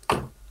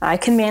 I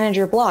can manage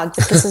your blog,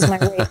 but this is my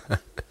rate.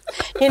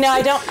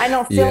 I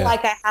don't feel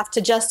like I have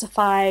to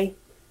justify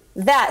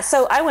that.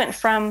 So I went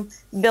from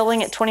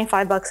billing at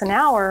 $25 an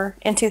hour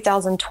in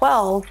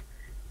 2012.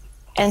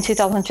 In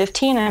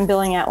 2015, I'm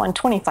billing at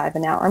 $125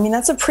 an hour. I mean,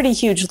 that's a pretty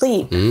huge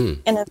leap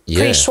in a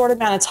pretty short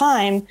amount of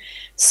time.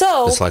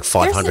 So it's like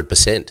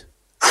 500%.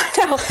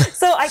 I know.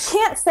 So I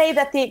can't say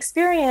that the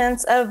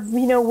experience of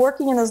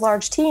working in those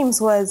large teams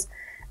was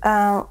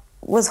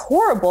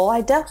horrible.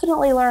 I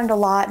definitely learned a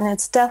lot, and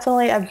I've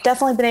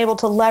definitely been able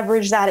to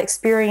leverage that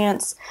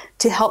experience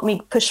to help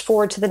me push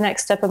forward to the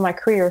next step of my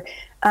career.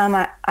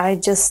 I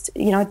just,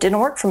 it didn't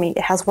work for me.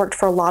 It has worked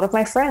for a lot of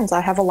my friends.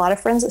 I have a lot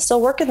of friends that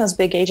still work in those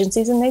big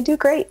agencies, and they do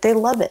great. They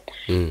love it.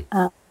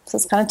 So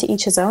it's kind of to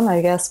each his own,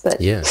 I guess. But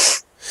yeah.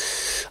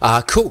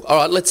 Cool. All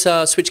right, let's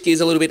switch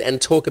gears a little bit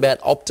and talk about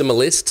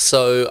Optimalist.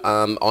 So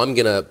I'm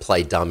going to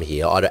play dumb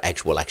here.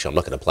 Actually, I'm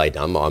not going to play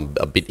dumb. I'm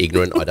a bit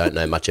ignorant. I don't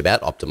know much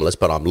about Optimalist,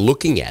 but I'm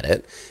looking at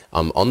it.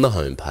 I'm on the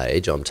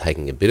homepage. I'm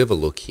taking a bit of a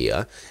look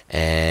here.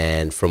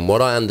 And from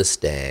what I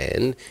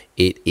understand,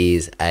 it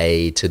is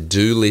a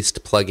to-do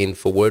list plugin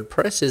for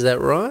WordPress. Is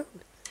that right?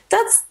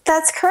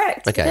 That's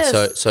correct.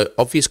 Okay, so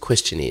obvious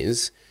question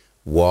is,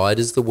 why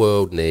does the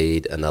world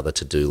need another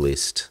to-do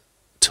list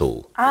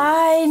tool?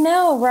 I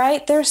know,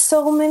 right? There's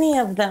so many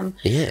of them.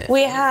 Yeah.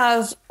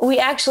 We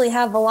actually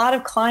have a lot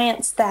of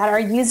clients that are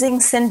using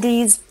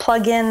Cindy's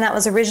plugin that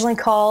was originally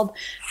called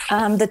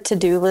the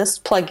To-Do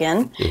List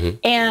plugin. Mm-hmm.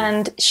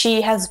 And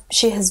she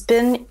has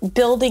been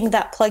building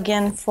that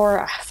plugin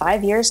for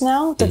 5 years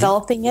now,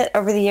 developing it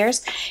over the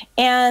years.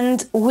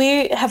 And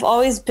we have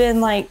always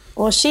been like,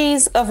 well,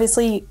 she's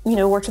obviously,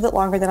 worked with it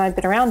longer than I've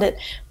been around it.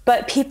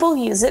 But people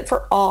use it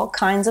for all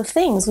kinds of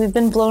things. We've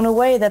been blown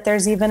away that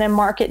there's even a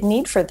market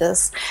need for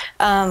this.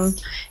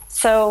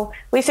 So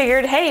we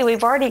figured, hey,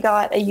 we've already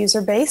got a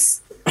user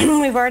base.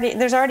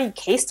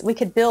 We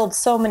could build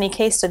so many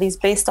case studies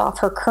based off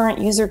her current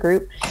user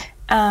group.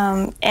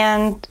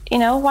 And,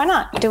 why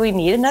not? Do we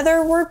need another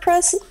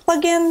WordPress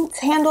plugin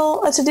to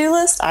handle a to-do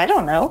list? I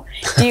don't know.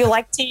 Do you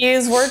like to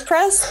use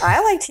WordPress?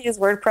 I like to use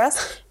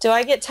WordPress. Do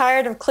I get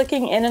tired of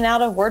clicking in and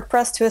out of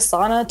WordPress to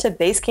Asana to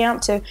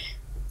Basecamp to...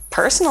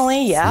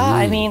 Personally, yeah.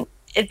 I mean,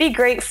 it'd be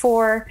great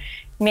for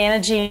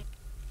managing,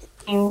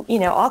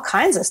 all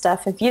kinds of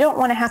stuff. If you don't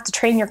want to have to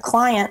train your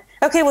client,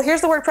 okay, well,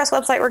 here's the WordPress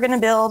website we're going to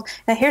build.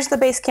 Now, here's the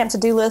Basecamp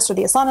to-do list or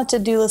the Asana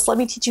to-do list. Let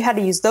me teach you how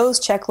to use those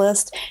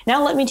checklists.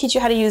 Now, let me teach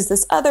you how to use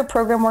this other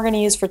program we're going to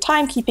use for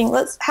timekeeping.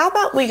 How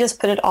about we just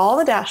put it all on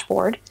the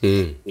dashboard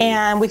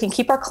and we can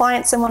keep our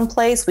clients in one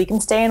place. We can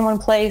stay in one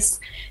place.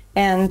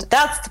 And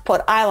that's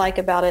what I like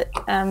about it.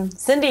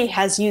 Cindy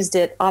has used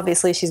it.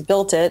 Obviously, she's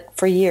built it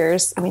for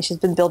years. I mean, she's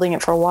been building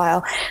it for a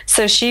while.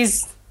 So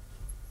she's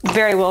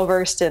very well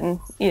versed in,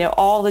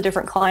 all the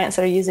different clients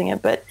that are using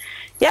it. But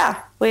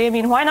yeah,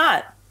 why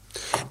not?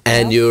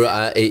 And you're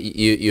one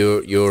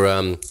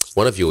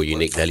of your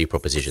unique value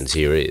propositions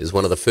here is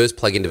one of the first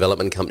plugin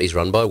development companies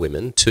run by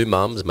women, 2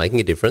 mums making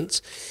a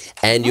difference,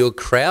 and you're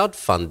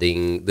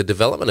crowdfunding the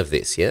development of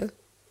this, yeah?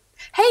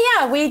 Hey,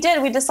 yeah, we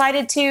did. We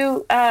decided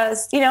to,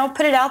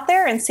 put it out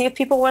there and see if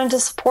people wanted to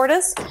support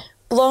us.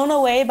 Blown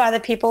away by the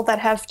people that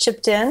have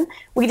chipped in.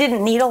 We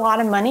didn't need a lot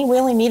of money. We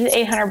only needed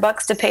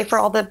 $800 to pay for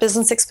all the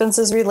business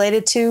expenses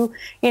related to,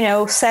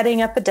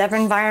 setting up a dev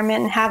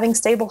environment and having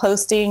stable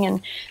hosting.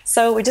 And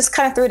so we just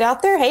kind of threw it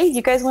out there. Hey,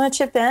 you guys want to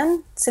chip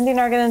in? Cindy and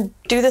I are going to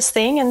do this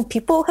thing. And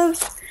people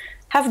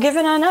have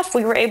given enough.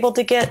 We were able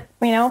to get,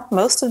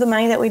 most of the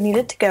money that we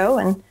needed to go.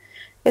 And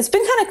it's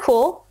been kind of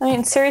cool. I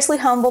mean, seriously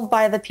humbled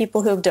by the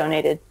people who have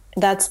donated.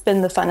 That's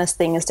been the funnest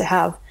thing, is to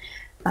have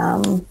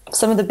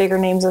some of the bigger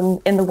names in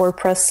the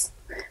WordPress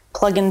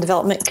plugin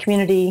development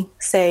community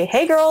say,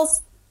 hey,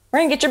 girls, we're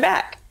going to get your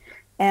back.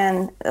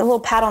 And a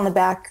little pat on the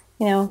back,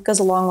 goes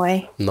a long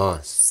way.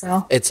 Nice.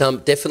 So it's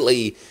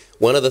definitely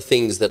one of the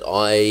things that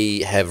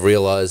I have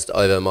realised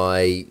over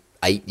my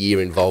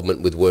 8-year involvement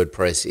with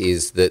WordPress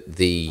is that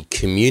the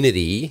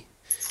community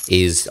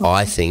is,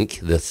 I think,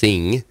 the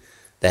thing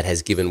that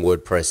has given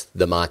WordPress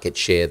the market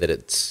share that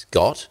it's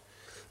got.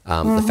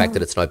 The fact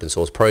that it's an open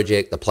source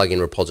project, the plugin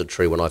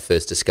repository, when I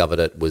first discovered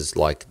it, was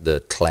like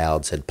the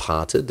clouds had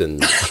parted,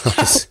 and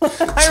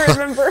I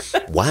remember.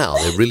 Wow,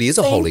 there really is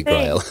a holy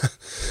grail.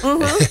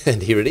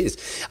 And here it is.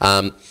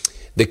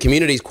 The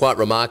community is quite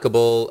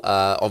remarkable,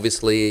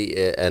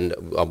 obviously, and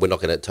we're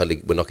not going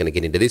to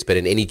get into this, but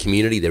in any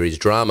community there is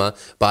drama.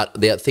 But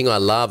the thing I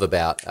love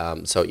about,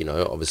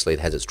 obviously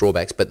it has its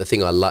drawbacks, but the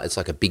thing I love, it's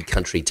like a big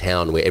country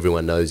town where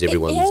everyone knows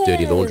everyone's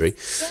dirty laundry.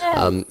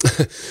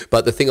 Yes.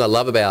 But the thing I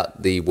love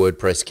about the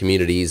WordPress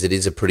community is it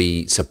is a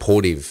very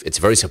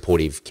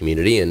supportive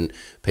community, and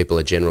people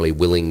are generally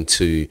willing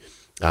to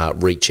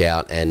reach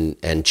out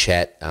and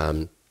chat.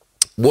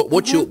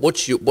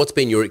 What's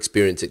been your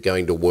experience at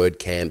going to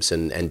WordCamps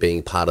and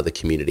being part of the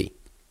community?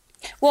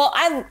 Well,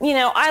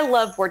 I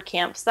love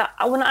WordCamps.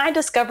 When I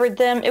discovered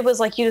them, it was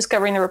like you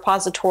discovering the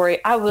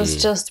repository. I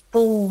was just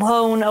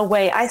blown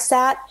away.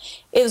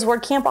 It was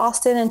WordCamp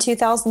Austin in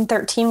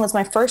 2013 was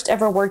my first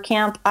ever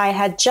WordCamp. I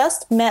had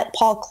just met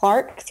Paul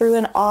Clark through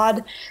an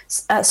odd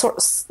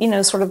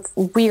sort of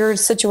weird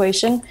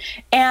situation.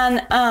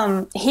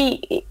 And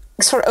he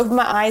sort of opened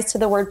my eyes to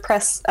the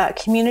WordPress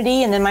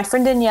community. And then my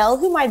friend Danielle,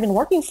 whom I'd been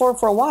working for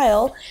a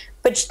while,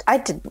 but I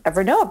didn't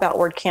ever know about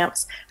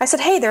WordCamps. I said,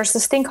 hey, there's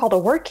this thing called a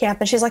WordCamp.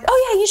 And she's like,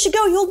 oh, yeah, you should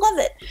go. You'll love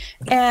it.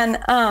 And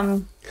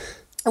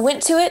I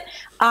went to it.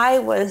 I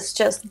was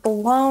just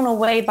blown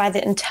away by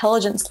the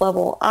intelligence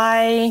level.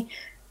 I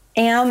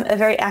am a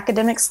very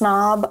academic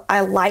snob.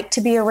 I like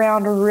to be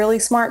around really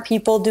smart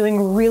people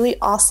doing really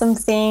awesome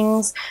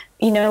things,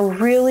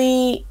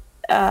 really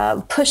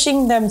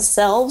pushing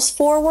themselves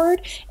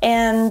forward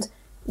and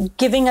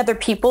giving other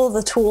people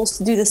the tools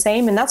to do the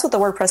same. And that's what the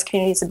WordPress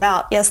community is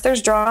about. Yes,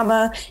 there's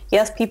drama.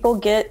 Yes, people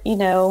get,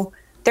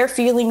 their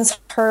feelings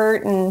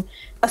hurt and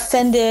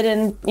offended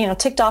and,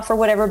 ticked off or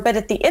whatever. But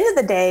at the end of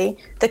the day,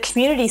 the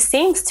community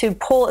seems to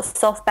pull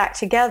itself back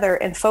together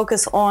and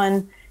focus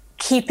on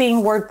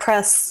keeping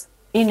WordPress,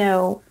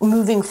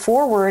 moving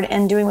forward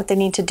and doing what they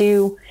need to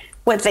do,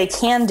 what they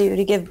can do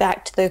to give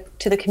back to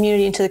the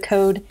community and to the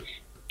code.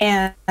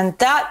 And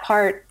that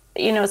part,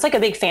 it's like a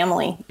big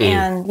family,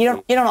 and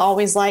you don't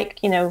always like,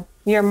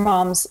 your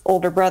mom's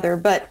older brother,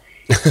 but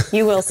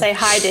you will say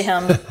hi to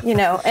him,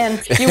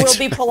 and you will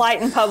be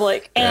polite in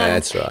public. And yeah,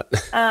 that's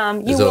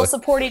right. You will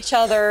support each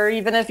other,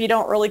 even if you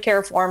don't really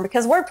care for them,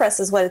 because WordPress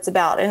is what it's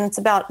about. And it's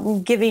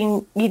about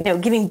giving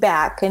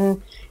back.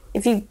 And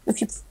if you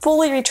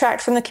fully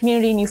retract from the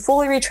community, and you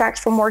fully retract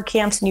from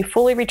WordCamps, and you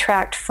fully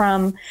retract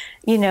from,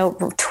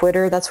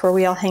 Twitter, that's where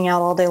we all hang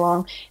out all day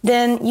long,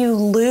 then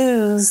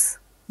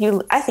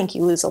I think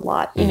you lose a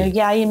lot.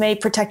 You may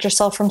protect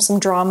yourself from some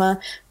drama.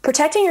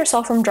 Protecting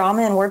yourself from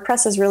drama in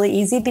WordPress is really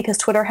easy because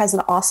Twitter has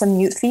an awesome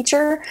mute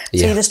feature.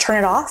 So you just turn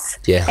it off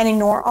and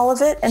ignore all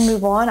of it and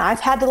move on. I've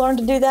had to learn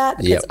to do that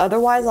because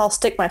otherwise I'll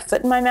stick my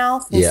foot in my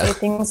mouth and say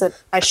things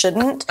that I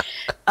shouldn't.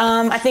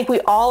 I think we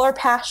all are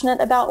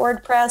passionate about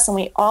WordPress, and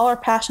we all are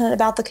passionate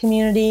about the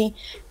community.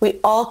 We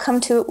all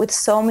come to it with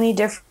so many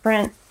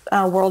different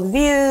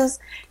worldviews,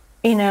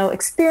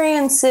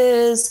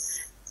 experiences,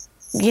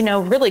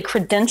 really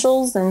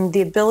credentials and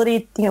the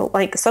ability,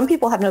 like some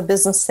people have no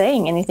business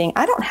saying anything.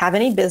 I don't have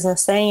any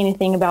business saying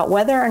anything about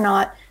whether or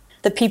not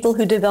the people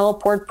who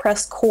develop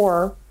WordPress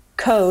core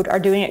code are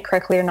doing it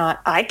correctly or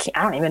not.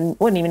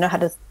 Wouldn't even know how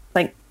to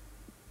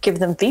give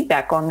them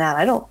feedback on that.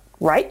 I don't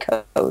write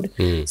code.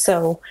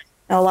 So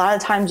a lot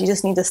of times you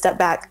just need to step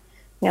back,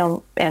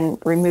 and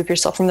remove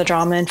yourself from the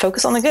drama and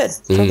focus on the good.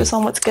 Focus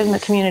on what's good in the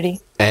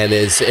community. And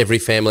every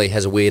family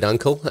has a weird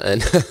uncle,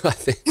 and I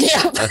think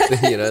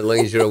as long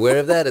as you're aware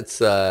of that, it's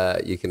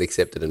you can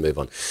accept it and move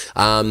on.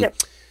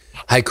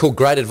 Hey, cool,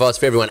 great advice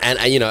for everyone. And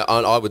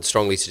I would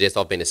strongly suggest,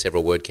 I've been to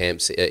several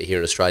WordCamps here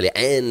in Australia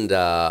and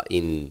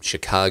in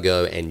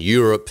Chicago and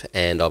Europe,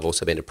 and I've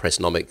also been to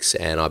Pressnomics,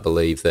 and I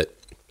believe that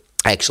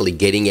actually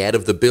getting out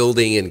of the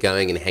building and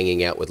going and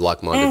hanging out with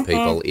like-minded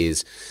people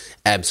is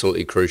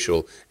absolutely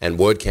crucial, and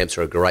WordCamps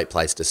are a great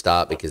place to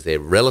start because they're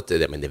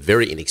relative. I mean, they're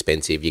very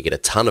inexpensive. You get a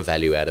ton of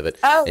value out of it,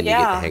 and you get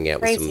to hang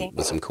out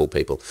with some cool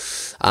people.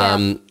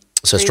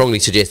 So I strongly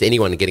suggest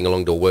anyone getting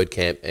along to a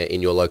WordCamp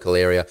in your local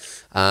area.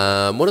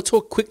 Want to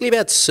talk quickly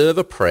about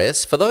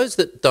ServerPress. For those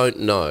that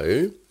don't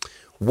know,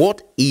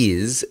 what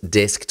is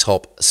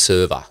Desktop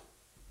Server?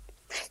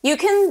 You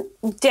can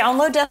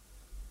download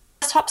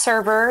Desktop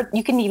Server.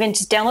 You can even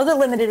just download the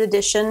limited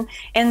edition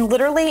and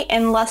literally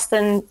in less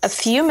than a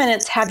few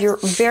minutes have your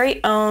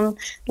very own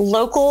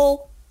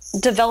local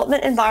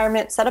development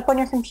environment set up on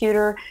your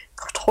computer,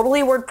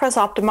 totally WordPress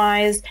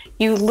optimized.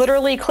 You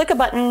literally click a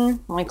button,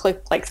 only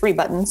click like 3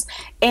 buttons,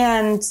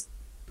 and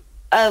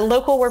a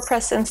local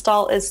WordPress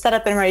install is set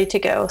up and ready to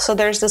go. So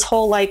there's this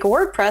whole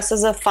WordPress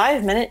is a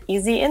 5-minute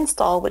easy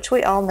install, which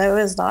we all know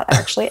is not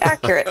actually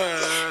accurate.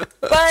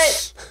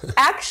 But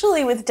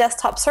actually with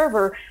Desktop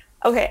Server,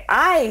 okay,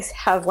 I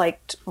have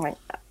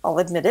I'll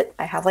admit it,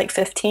 I have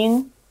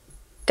 15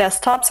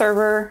 Desktop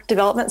Server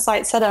development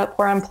sites set up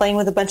where I'm playing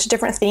with a bunch of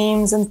different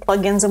themes and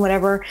plugins and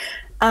whatever.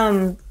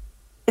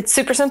 It's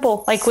super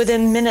simple. Like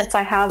within minutes,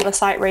 I have a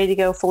site ready to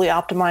go, fully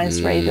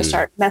optimized, ready to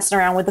start messing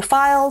around with the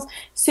files.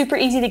 Super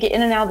easy to get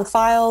in and out of the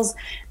files,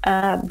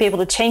 be able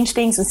to change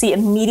things and see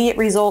immediate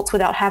results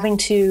without having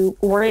to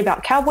worry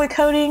about cowboy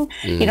coding.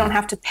 You don't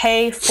have to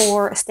pay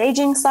for a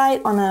staging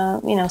site on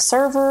a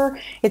server.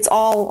 It's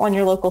all on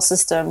your local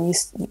system.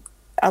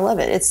 I love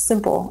it. It's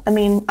simple. I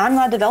mean, I'm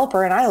not a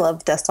developer and I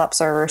love desktop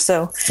server,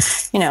 so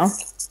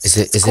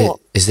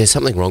Is there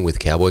something wrong with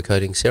cowboy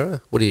coding,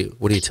 Sarah? What are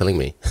you telling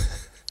me?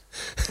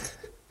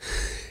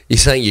 You're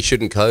saying you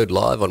shouldn't code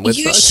live on websites?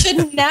 You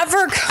should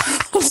never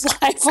code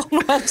live on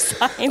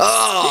websites.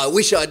 Oh, I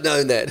wish I'd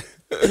known that.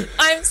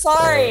 I'm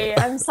sorry,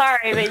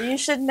 but you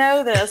should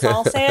know this.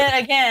 I'll say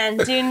it again.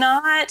 Do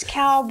not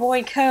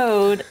cowboy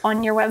code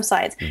on your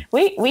websites.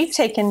 We've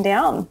taken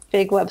down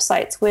big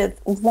websites with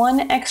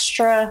one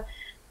extra,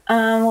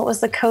 what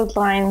was the code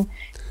line?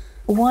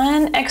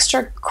 One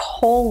extra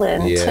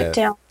colon took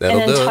down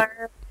an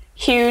entire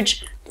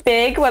huge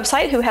big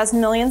website who has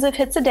millions of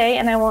hits a day,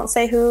 and I won't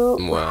say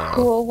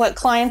what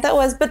client that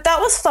was, but that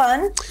was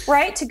fun,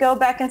 right? To go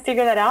back and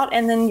figure that out,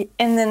 and then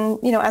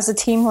as a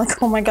team,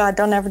 like, oh my God,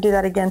 don't ever do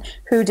that again.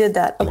 Who did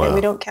that? Okay, we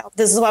don't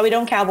this is why we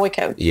don't cowboy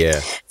code. Yeah.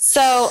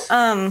 So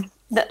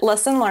that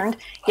lesson learned.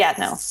 Yeah,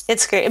 no,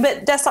 it's great.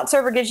 But desktop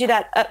server gives you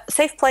that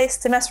safe place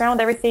to mess around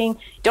with everything.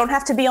 You don't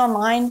have to be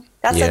online.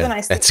 That's the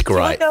nice thing. That's great. If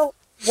you want to go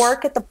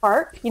work at the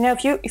park,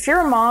 if you're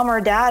a mom or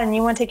a dad and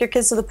you want to take your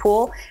kids to the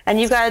pool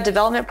and you've got a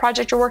development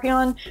project you're working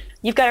on,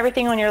 you've got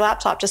everything on your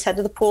laptop. Just head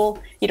to the pool.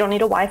 You don't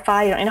need a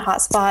Wi-Fi. You don't need a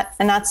hotspot,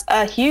 and that's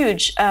a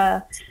huge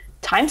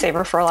time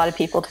saver for a lot of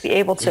people to be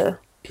able to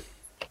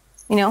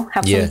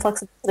have some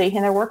flexibility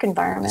in their work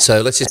environment.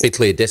 So let's just be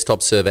clear,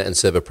 Desktop Server and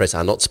ServerPress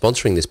are not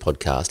sponsoring this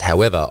podcast.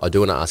 However, I do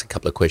want to ask a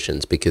couple of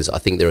questions because I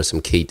think there are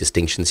some key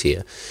distinctions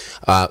here.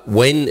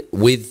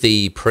 With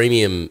the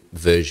premium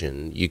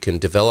version, you can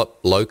develop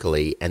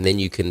locally and then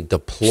you can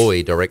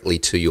deploy directly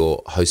to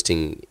your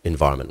hosting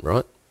environment,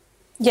 right?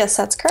 Yes,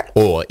 that's correct.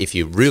 Or if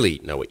you really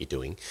know what you're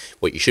doing,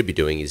 what you should be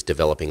doing is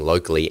developing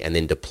locally and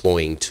then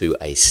deploying to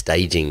a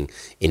staging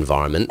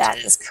environment. That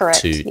is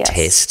correct. To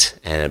test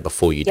and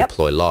before you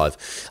deploy live.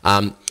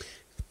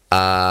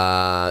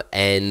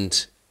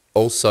 And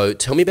also,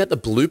 tell me about the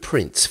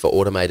blueprints for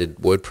automated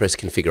WordPress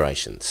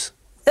configurations.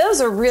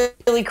 Those are really,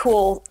 really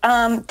cool.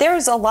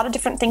 There's a lot of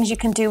different things you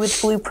can do with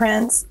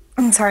blueprints.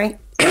 I'm sorry.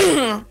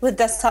 With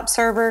desktop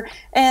server,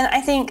 and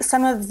I think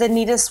some of the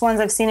neatest ones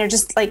I've seen are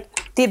just like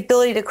the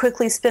ability to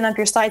quickly spin up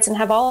your sites and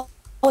have all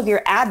of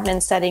your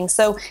admin settings.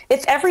 So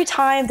if every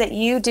time that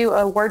you do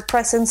a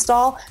WordPress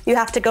install, you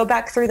have to go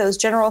back through those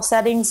general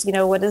settings,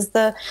 what's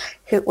the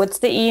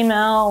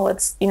email,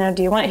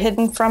 do you want it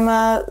hidden from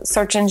a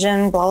search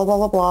engine, blah, blah,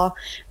 blah, blah,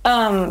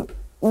 blah.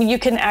 You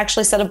can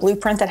actually set a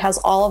blueprint that has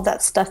all of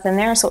that stuff in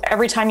there. So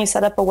every time you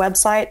set up a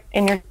website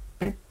in your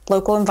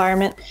local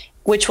environment,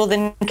 which will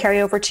then carry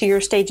over to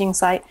your staging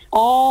site,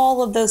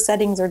 all of those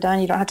settings are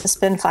done. You don't have to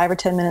spend 5 or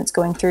 10 minutes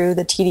going through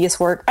the tedious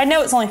work. I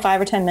know it's only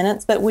 5 or 10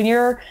 minutes, but when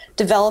you're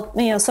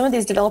developing, some of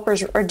these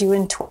developers are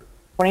doing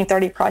 20,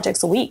 30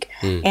 projects a week.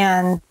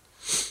 And,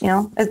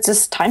 it's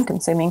just time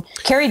consuming.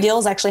 Carrie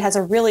Deals actually has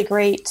a really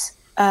great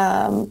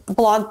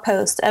blog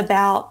post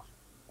about,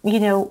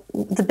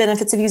 the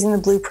benefits of using the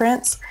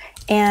blueprints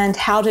and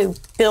how to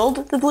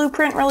build the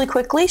blueprint really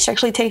quickly. She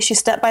actually takes you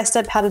step by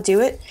step how to do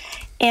it.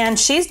 And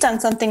she's done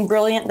something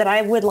brilliant that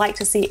I would like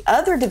to see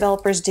other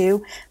developers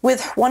do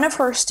with one of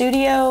her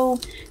studio.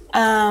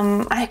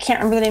 I can't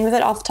remember the name of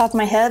it off the top of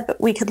my head,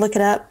 but we could look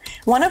it up.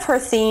 One of her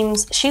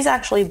themes, she's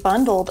actually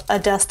bundled a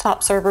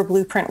desktop server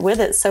blueprint with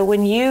it. So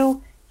when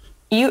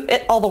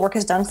all the work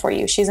is done for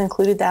you. She's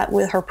included that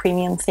with her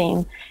premium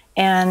theme.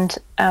 And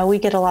we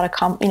get a lot of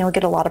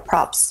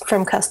props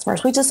from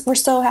customers. We're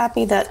so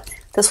happy that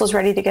this was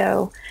ready to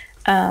go.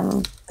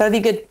 That'd be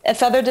good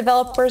if other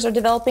developers are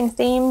developing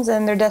themes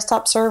and their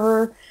desktop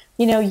server,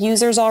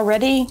 users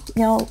already.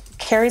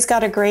 Carrie's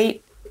got a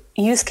great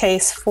use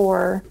case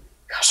for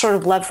sort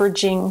of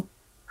leveraging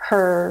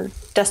her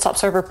desktop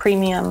server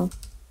premium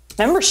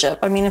membership.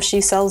 I mean, if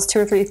she sells 2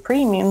 or 3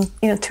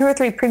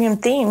 premium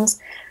themes,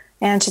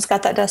 and she's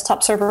got that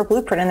desktop server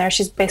blueprint in there,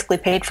 she's basically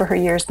paid for her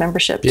year's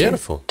membership.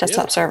 Beautiful.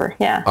 Desktop server.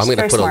 Yeah. I'm going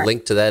to put a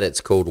link to that.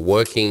 It's called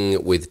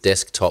Working with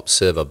Desktop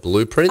Server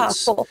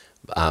Blueprints. Oh, cool.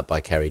 By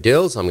Carrie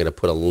Dills. I'm going to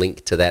put a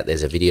link to that.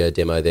 There's a video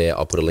demo there.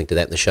 I'll put a link to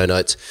that in the show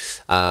notes.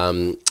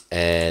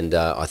 And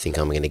I think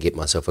I'm going to get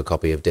myself a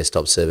copy of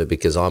Desktop Server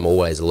because I'm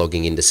always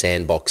logging into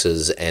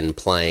sandboxes and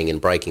playing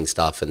and breaking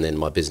stuff, and then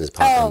my business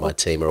partner and my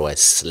team are always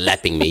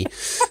slapping me.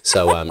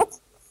 So,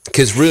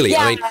 because really,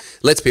 I mean,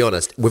 let's be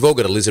honest, we've all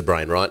got a lizard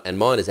brain, right? And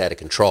mine is out of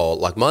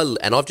control.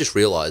 And I've just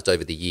realised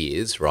over the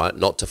years, right,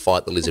 not to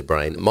fight the lizard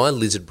brain, my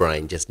lizard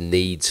brain just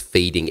needs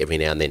feeding every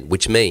now and then,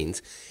 which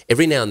means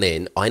every now and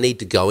then I need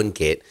to go and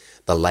get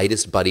the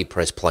latest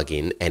BuddyPress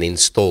plugin and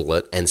install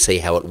it and see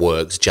how it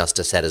works just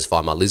to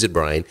satisfy my lizard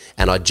brain.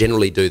 And I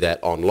generally do that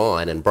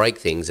online and break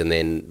things, and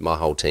then my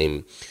whole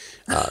team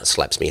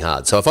slaps me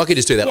hard. So if I could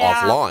just do that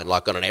offline,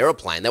 like on an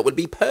aeroplane, that would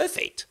be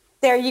perfect.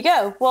 There you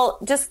go. Well,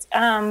 just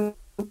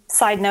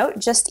side note,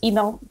 just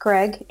email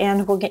Greg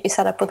and we'll get you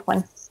set up with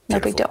one. No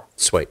big deal.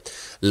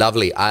 Sweet.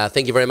 Lovely.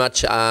 Thank you very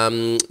much.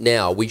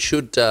 Now, we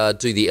should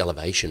do the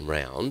elevation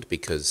round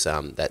because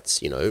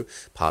that's,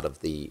 part of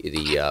the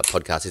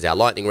podcast is our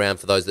lightning round.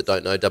 For those that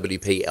don't know,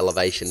 WP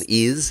Elevation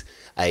is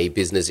a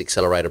business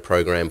accelerator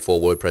program for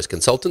WordPress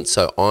consultants.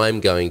 So I'm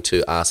going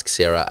to ask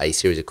Sarah a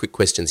series of quick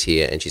questions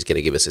here and she's going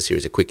to give us a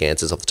series of quick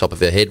answers off the top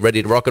of her head.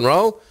 Ready to rock and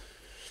roll?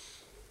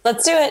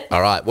 Let's do it.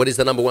 All right. What is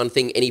the number one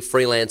thing any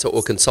freelancer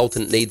or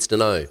consultant needs to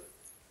know?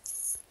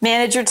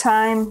 Manage your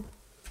time.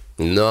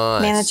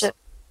 Nice. Manage it.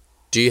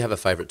 Do you have a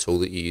favourite tool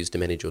that you use to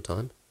manage your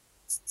time?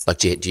 Like,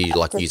 do you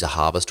use a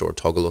Harvest or a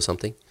Toggle or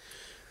something?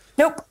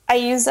 Nope. I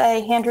use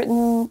a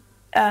handwritten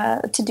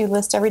to-do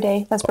list every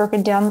day that's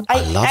broken down. I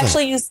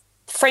actually use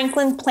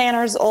Franklin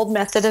Planner's old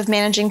method of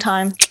managing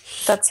time.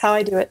 That's how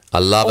I do it. I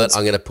love it.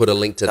 I'm going to put a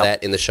link to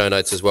that in the show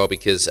notes as well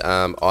because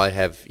I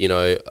have,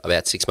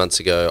 about 6 months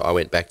ago, I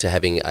went back to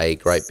having a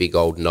great big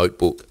old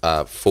notebook,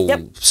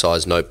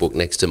 full-size notebook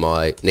next to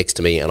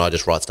me, and I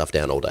just write stuff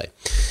down all day.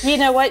 You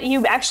know what?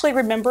 You actually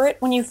remember it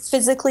when you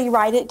physically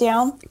write it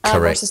down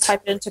versus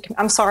type it into.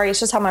 I'm sorry, it's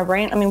just how my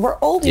brain. I mean, we're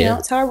old,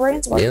 it's how our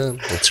brains work. Yeah,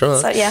 that's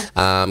right. So, yeah.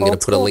 I'm going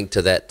to put a link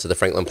to that, to the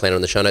Franklin Planner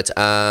in the show notes.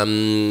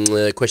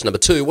 Question number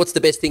 2, what's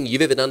the best thing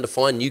you've ever done to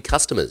find new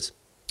customers?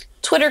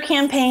 Twitter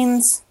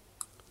campaigns.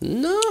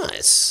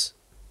 Nice.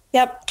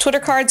 Yep. Twitter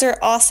cards are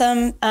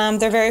awesome.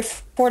 They're very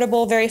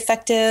affordable, very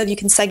effective. You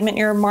can segment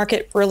your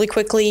market really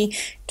quickly.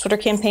 Twitter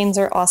campaigns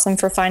are awesome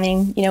for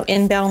finding,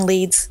 inbound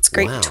leads. It's a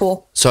great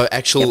tool. So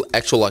actual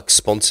like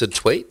sponsored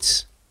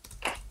tweets?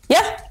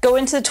 Yeah. Go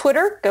into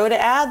Twitter, go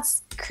to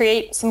ads, go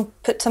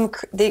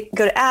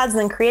to ads,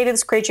 then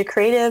creatives, create your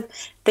creative,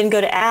 then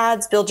go to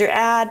ads, build your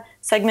ad,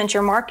 segment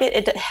your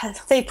market.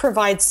 They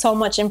provide so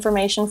much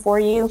information for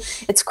you.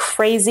 It's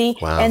crazy.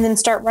 Wow. And then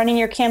start running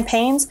your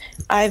campaigns.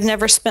 I've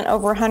never spent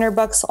over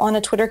 $100 on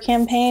a Twitter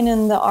campaign,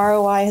 and the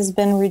ROI has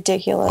been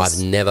ridiculous.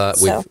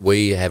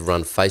 We have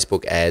run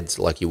Facebook ads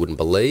like you wouldn't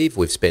believe.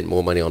 We've spent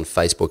more money on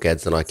Facebook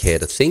ads than I care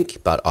to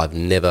think, but I've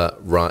never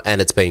run,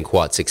 and it's been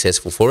quite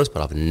successful for us,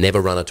 but I've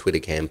never run a Twitter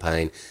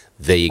campaign.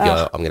 There you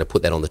go. I'm going to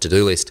put that on the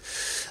to-do list.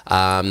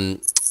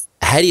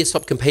 How do you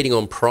stop competing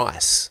on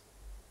price?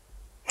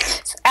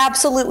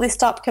 Absolutely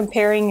stop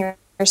comparing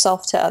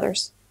yourself to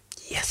others.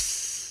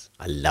 Yes,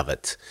 I love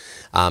it.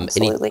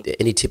 Absolutely.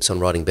 Any tips on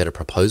writing better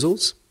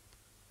proposals?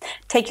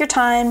 Take your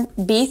time,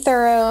 be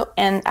thorough,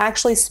 and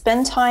actually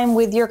spend time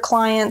with your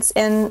clients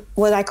in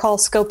what I call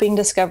scoping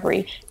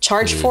discovery.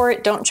 Charge for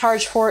it, don't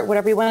charge for it,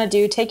 whatever you want to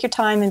do. Take your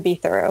time and be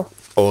thorough.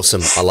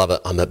 Awesome. I love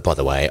it. By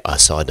the way, a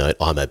side note,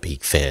 I'm a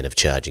big fan of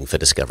charging for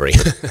discovery.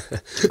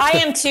 I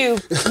am too.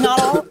 Not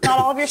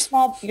all of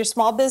your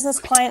small business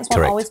clients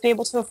won't always be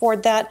able to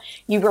afford that.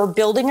 You are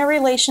building a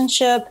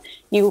relationship.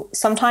 You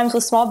sometimes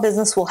with small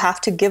business will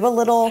have to give a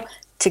little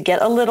to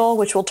get a little,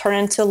 which will turn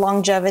into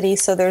longevity.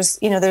 So there's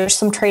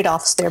some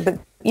trade-offs there, but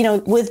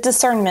with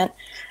discernment,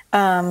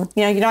 you're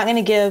not going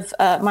to give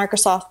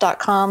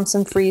Microsoft.com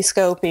some free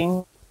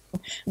scoping,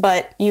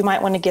 but you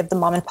might want to give the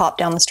mom and pop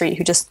down the street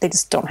who just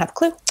don't have a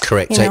clue.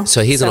 Correct.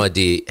 So here's an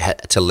idea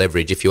to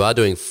leverage. If you are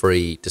doing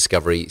free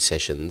discovery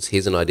sessions,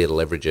 here's an idea to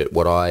leverage it.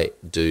 What I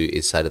do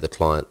is say to the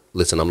client,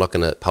 listen, I'm not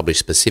going to publish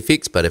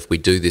specifics, but if we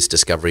do this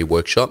discovery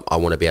workshop, I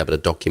want to be able to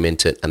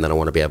document it and then I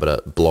want to be able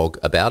to blog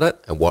about it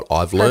and what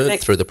I've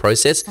learned through the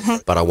process,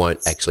 but I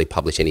won't actually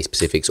publish any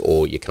specifics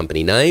or your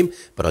company name,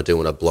 but I do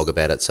want to blog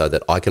about it so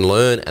that I can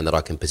learn and that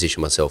I can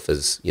position myself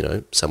as,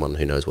 someone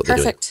who knows what they're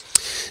doing.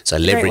 So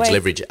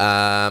leverage.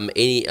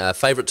 Any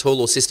favorite tool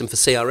or system for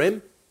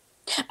CRM?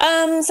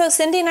 So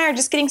Cindy and I are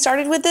just getting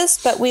started with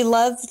this, but we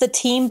love the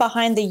team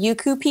behind the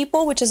Yuku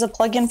People, which is a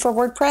plugin for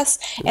WordPress,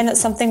 and it's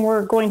something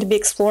we're going to be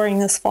exploring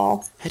this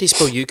fall. How do you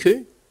spell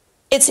Yuku?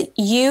 It's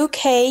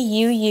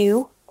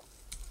UKUU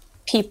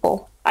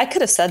People. I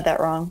could have said that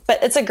wrong,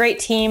 but it's a great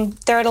team.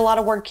 They're at a lot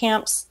of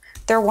WordCamps.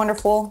 They're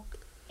wonderful.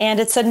 And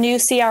it's a new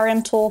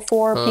CRM tool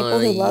for people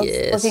who love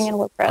working in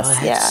WordPress. I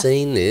have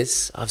seen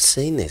this. I've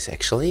seen this,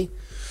 actually.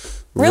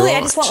 Really? Right.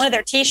 I just want one of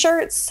their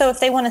T-shirts. So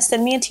if they want to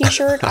send me a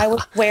T-shirt, I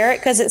would wear it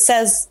because it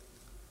says,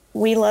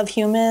 "We love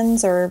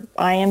humans" or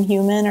 "I am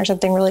human" or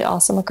something really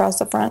awesome across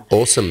the front.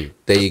 Awesome.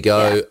 There you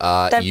go.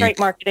 Yeah. That's great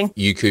marketing.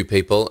 Yuku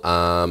people,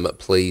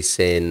 please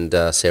send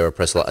Sarah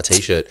Pressler a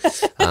T-shirt.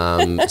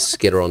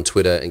 Get her on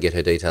Twitter and get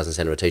her details and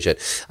send her a T-shirt.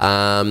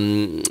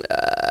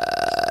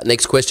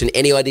 Next question.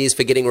 Any ideas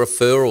for getting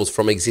referrals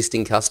from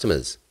existing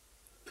customers?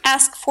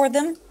 Ask for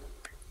them.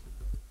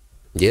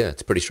 Yeah,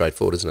 it's pretty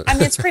straightforward, isn't it? I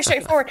mean, it's pretty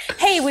straightforward.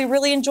 Hey, we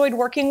really enjoyed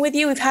working with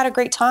you. We've had a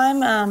great time.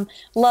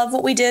 Love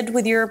what we did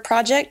with your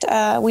project.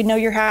 We know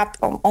you're happy,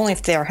 only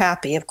if they're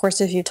happy. Of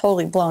course, if you've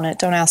totally blown it,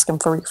 don't ask them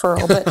for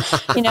referral. But,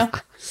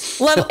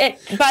 love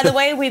it. By the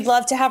way, we'd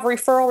love to have a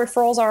referral.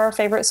 Referrals are our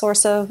favorite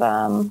source of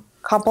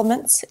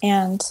compliments.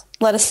 And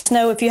let us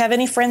know if you have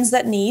any friends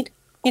that need,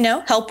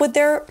 help with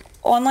their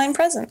online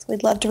presence.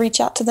 We'd love to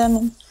reach out to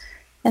them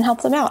and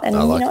help them out. And,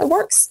 it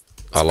works.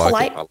 It's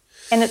polite.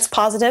 And it's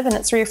positive and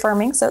it's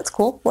reaffirming, so it's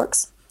cool.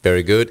 Works.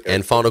 Very good.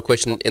 And final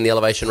question in the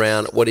elevation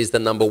round, what is the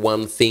number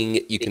one thing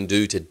you can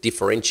do to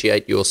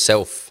differentiate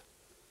yourself?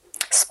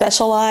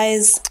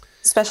 Specialize,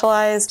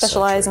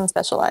 and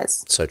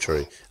specialize. So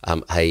true.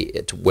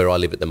 Where I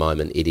live at the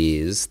moment, it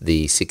is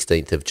the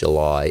 16th of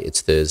July.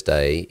 It's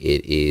Thursday.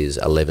 It is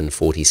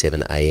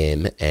 11:47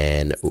 a.m.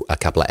 And a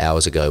couple of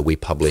hours ago, we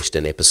published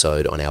an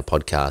episode on our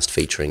podcast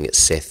featuring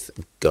Seth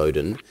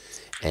Godin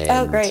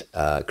and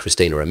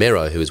Christina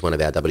Romero, who is one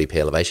of our WP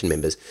Elevation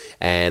members.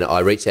 And I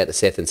reached out to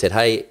Seth and said,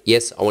 hey,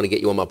 yes, I want to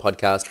get you on my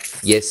podcast.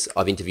 Yes,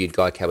 I've interviewed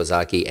Guy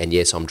Kawasaki. And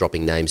yes, I'm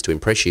dropping names to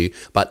impress you.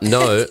 But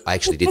no, I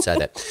actually did say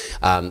that.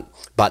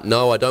 But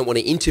no, I don't want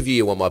to interview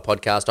you on my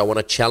podcast. I want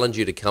to challenge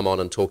you to come on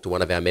and talk to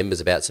one of our members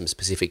about some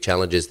specific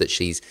challenges that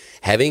she's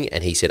having.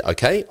 And he said,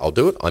 okay, I'll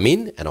do it. I'm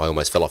in. And I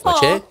almost fell off my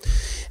chair.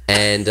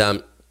 And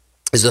this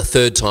is the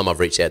third time I've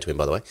reached out to him,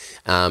 by the way.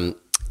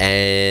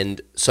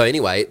 And so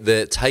anyway,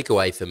 the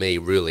takeaway for me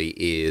really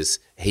is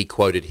he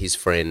quoted his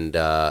friend,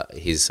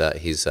 his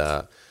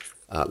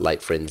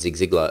late friend Zig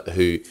Ziglar,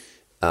 who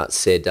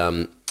said,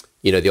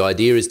 the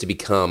idea is to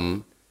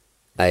become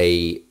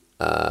a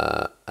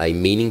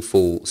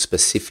meaningful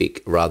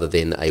specific rather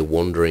than a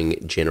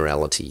wandering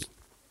generality.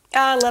 Oh,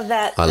 I love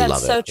that.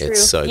 That's so true.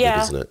 It's so good,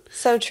 isn't it?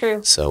 So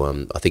true.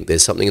 So I think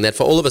there's something in that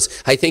for all of us.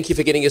 Hey, thank you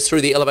for getting us through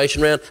the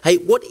elevation round. Hey,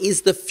 what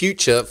is the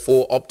future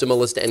for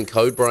Optimalist and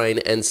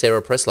Codebrain and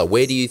Sarah Pressler?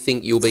 Where do you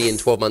think you'll be in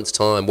 12 months'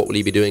 time? What will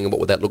you be doing and what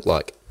would that look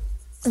like?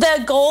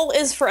 The goal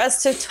is for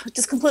us to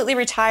just completely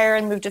retire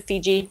and move to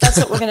Fiji. That's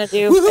what we're going to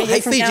do. Hey,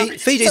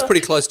 Fiji's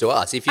pretty close to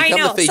us. If you come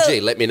to Fiji,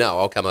 let me know.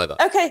 I'll come over.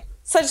 Okay.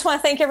 So I just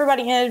want to thank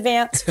everybody in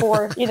advance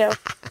for,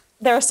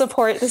 their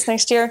support this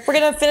next year. We're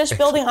going to finish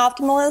building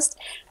Optimalist.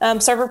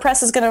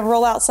 ServerPress is going to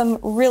roll out some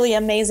really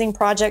amazing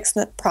products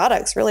in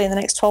the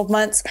next 12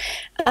 months.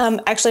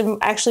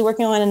 Actually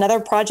working on another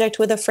project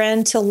with a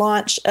friend to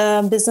launch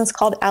a business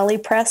called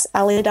AliPress,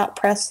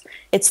 Ali.press.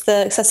 It's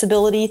the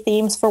accessibility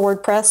themes for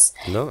WordPress.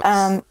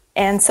 Nice.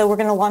 And so we're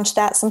going to launch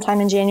that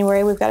sometime in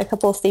January. We've got a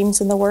couple of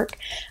themes in the work,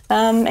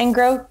 and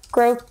grow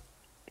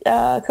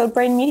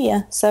Codebrain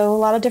Media. So a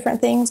lot of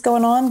different things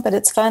going on, but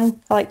it's fun.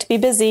 I like to be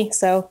busy.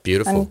 So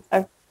beautiful.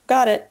 I've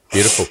got it.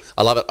 Beautiful.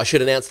 I love it. I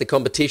should announce the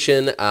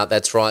competition.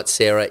 That's right.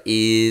 Sarah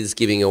is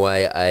giving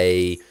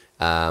away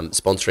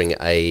sponsoring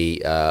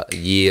a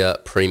year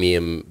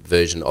premium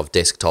version of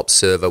Desktop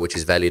Server, which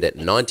is valued at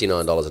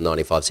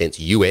 $99.95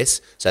 US.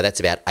 So that's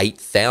about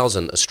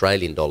 8,000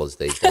 Australian dollars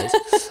these days.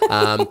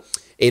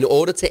 In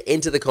order to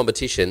enter the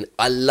competition,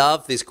 I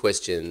love this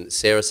question.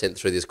 Sarah sent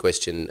through this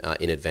question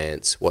in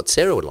advance. What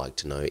Sarah would like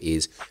to know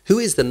is, who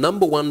is the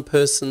number one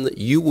person that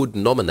you would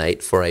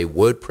nominate for a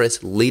WordPress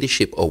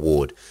Leadership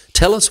Award?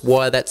 Tell us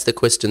why that's the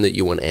question that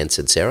you want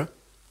answered, Sarah.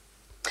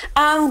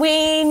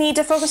 We need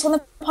to focus on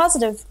the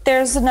positive.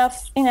 There's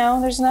enough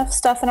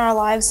stuff in our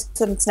lives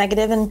that's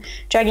negative and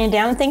dragging you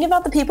down. And think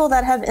about the people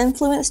that have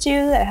influenced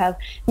you, that have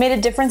made a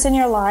difference in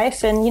your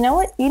life. And you know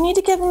what? You need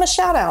to give them a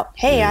shout out.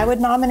 Hey, I would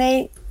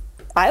nominate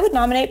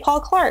Paul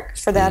Clark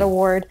for that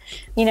award.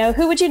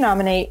 Who would you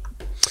nominate?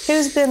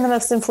 Who's been the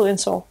most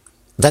influential?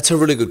 That's a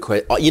really good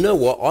question. You know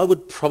what? I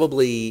would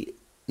probably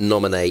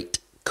nominate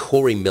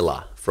Corey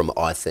Miller from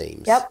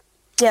iThemes. Yep.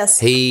 Yes.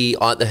 He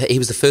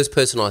was the first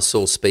person I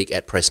saw speak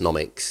at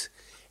Pressnomics,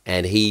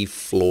 and he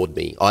floored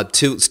me.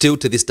 Still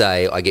to this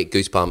day, I get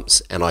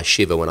goosebumps and I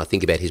shiver when I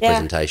think about his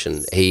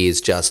presentation. He is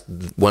just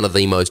one of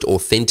the most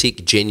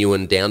authentic,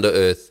 genuine,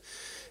 down-to-earth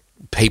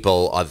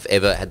people I've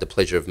ever had the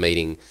pleasure of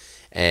meeting.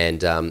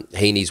 And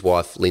he and his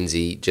wife,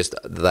 Lindsay,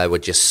 they were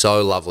just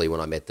so lovely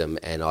when I met them.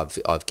 And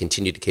I've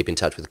continued to keep in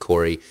touch with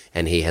Corey,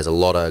 and he has a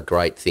lot of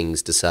great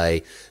things to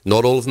say.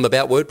 Not all of them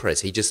about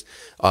WordPress.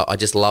 I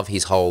just love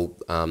his whole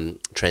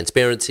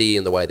transparency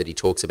and the way that he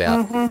talks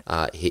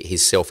about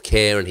his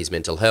self-care and his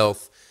mental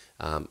health.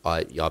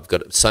 I've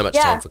got so much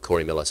time for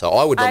Corey Miller. So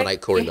I would nominate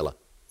Corey Miller.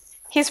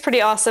 He's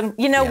pretty awesome.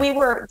 We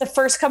were, the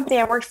first company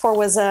I worked for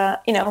was a,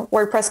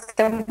 WordPress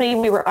company.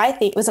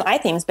 It was an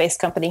iThemes based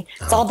company.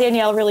 That's all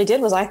Danielle really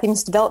did was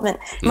iThemes development.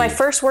 My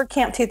first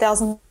WordCamp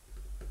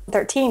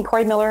 2013,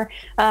 Corey Miller,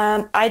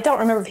 I don't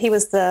remember if he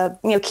was the,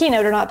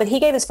 keynote or not, but he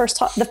gave his first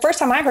talk. The first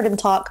time I heard him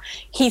talk,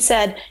 he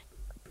said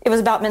it was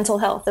about mental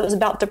health. It was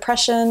about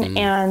depression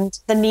and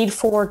the need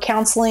for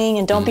counseling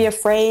and don't be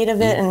afraid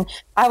of it. And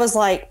I was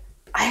like,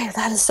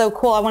 that is so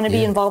cool. I want to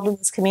be involved in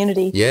this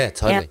community. Yeah,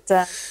 totally.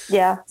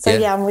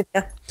 And, I'm with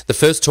you. The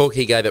first talk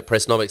he gave at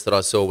Pressnomics that I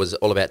saw was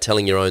all about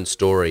telling your own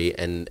story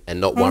and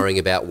not worrying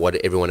about what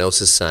everyone else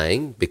is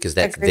saying, because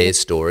that's their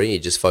story. You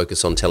just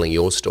focus on telling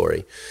your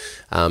story.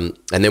 And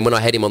then when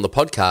I had him on the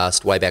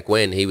podcast way back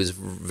when, he was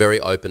very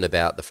open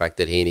about the fact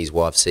that he and his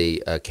wife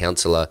see a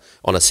counsellor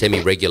on a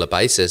semi-regular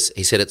basis.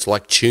 He said it's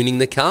like tuning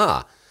the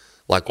car.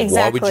 Like,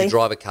 why would you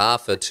drive a car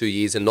for 2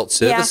 years and not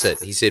service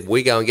it? He said,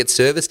 we go and get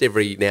serviced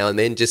every now and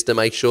then just to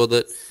make sure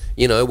that,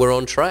 we're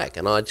on track.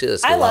 And I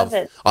love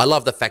it. I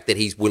love the fact that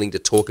he's willing to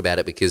talk about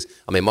it because,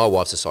 my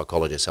wife's a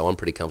psychologist, so I'm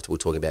pretty comfortable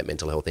talking about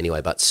mental health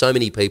anyway. But so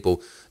many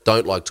people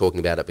don't like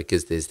talking about it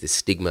because there's this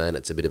stigma and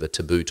it's a bit of a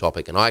taboo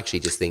topic. And I actually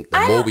just think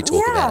the more we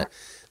talk about it,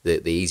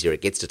 the easier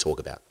it gets to talk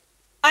about.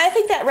 I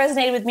think that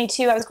resonated with me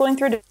too. I was going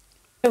through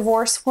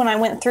divorce when I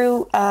went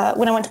to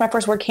my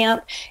first word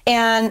camp,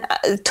 and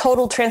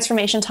total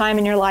transformation time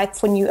in your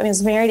life when I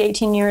was married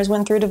 18 years,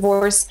 went through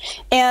divorce.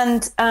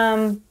 And,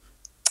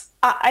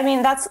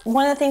 that's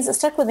one of the things that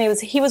stuck with me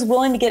was he was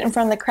willing to get in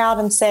front of the crowd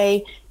and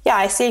say, yeah,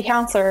 I see a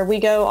counselor. We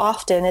go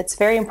often. It's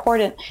very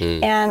important.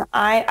 And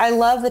I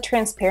love the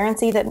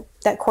transparency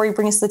that Corey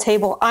brings to the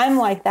table. I'm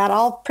like that.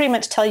 I'll pretty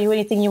much tell you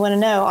anything you want to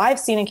know. I've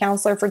seen a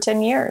counselor for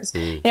 10 years.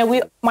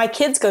 My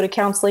kids go to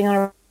counseling on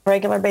a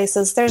regular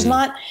basis. There's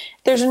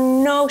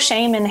no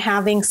shame in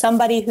having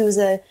somebody who's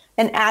an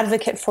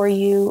advocate for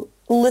you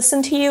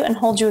listen to you and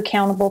hold you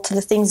accountable to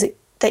the things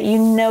that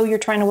you're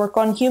trying to work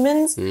on.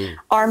 Humans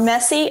are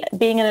messy.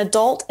 Being an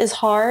adult is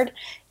hard.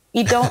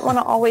 You don't want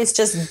to always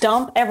just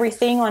dump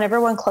everything on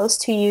everyone close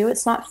to you.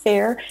 It's not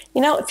fair.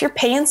 If you're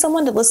paying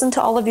someone to listen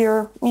to all of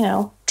your,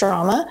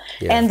 drama,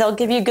 and they'll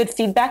give you good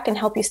feedback and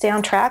help you stay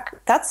on track,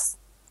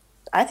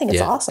 I think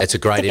it's awesome. It's a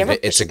great,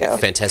 it's a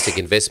fantastic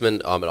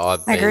investment.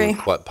 I've been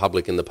quite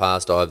public in the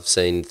past. I've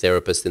seen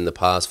therapists in the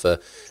past for,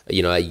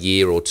 a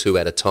year or two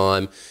at a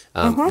time.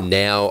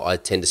 Now I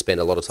tend to spend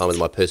a lot of time with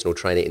my personal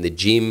trainer in the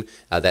gym.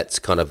 That's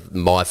kind of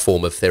my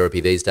form of therapy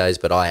these days.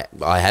 But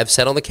I have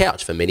sat on the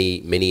couch for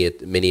many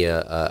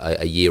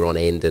a year on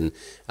end and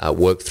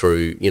worked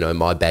through,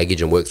 my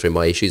baggage and worked through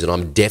my issues. And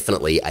I'm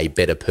definitely a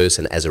better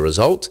person as a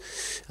result.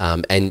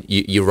 And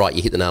you're right.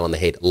 You hit the nail on the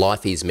head.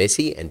 Life is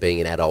messy, and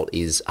being an adult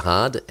is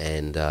hard.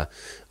 And I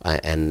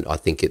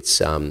think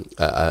it's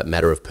a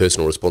matter of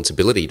personal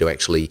responsibility to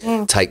actually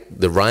take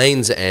the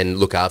reins and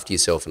look after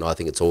yourself. And I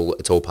think it's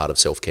all part of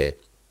self-care.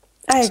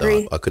 I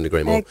agree. So I couldn't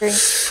agree more. I agree.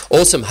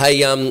 Awesome.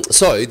 Hey,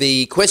 so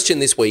the question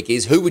this week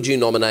is, who would you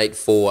nominate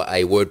for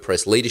a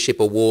WordPress Leadership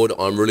Award?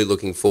 I'm really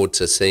looking forward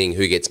to seeing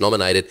who gets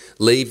nominated.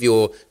 Leave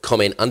your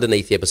comment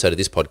underneath the episode of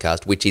this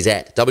podcast, which is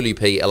at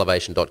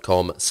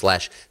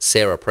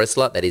wpelevation.com/Sarah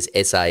Pressler. That is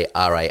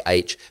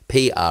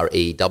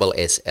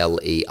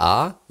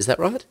SARAHPRESSLER. Is that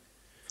right?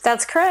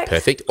 That's correct.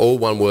 Perfect. All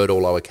one word,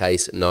 all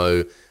lowercase,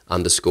 no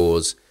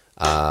underscores,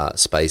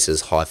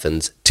 spaces,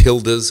 hyphens,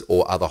 tildes,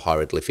 or other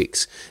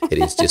hieroglyphics. It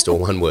is just all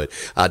one word.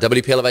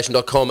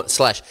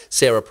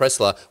 wpelevation.com/Sarah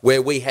Pressler,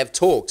 where we have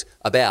talked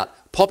about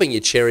popping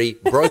your cherry,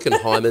 broken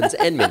hymens,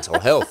 and mental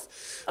health.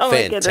 Oh,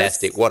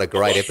 fantastic. What a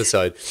great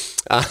episode.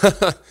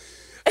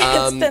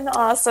 It's been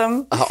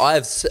awesome.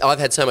 I've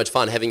had so much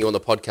fun having you on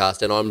the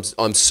podcast, and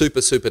I'm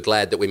super, super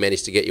glad that we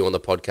managed to get you on the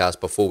podcast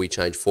before we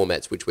change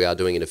formats, which we are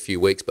doing in a few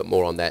weeks, but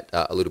more on that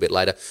a little bit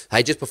later.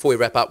 Hey, just before we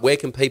wrap up, where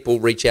can people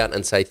reach out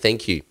and say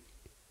thank you?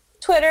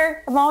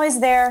 Twitter. I'm always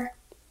there.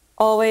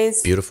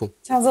 Always. Beautiful.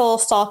 Sounds a little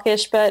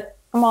stalkish, but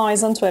I'm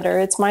always on Twitter.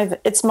 I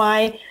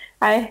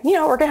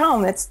work at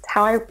home. It's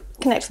how I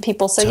connect with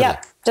people. So totally.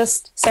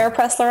 Just Sarah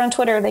Pressler on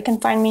Twitter. They can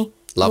find me.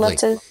 Lovely. Love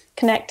to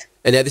connect.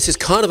 And now this is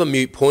kind of a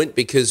moot point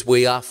because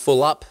we are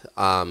full up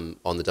on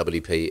the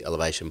WP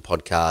Elevation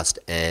podcast,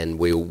 and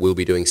we'll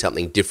be doing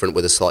something different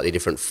with a slightly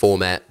different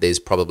format. There's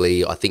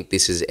probably, I think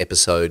this is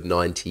episode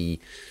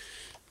 98.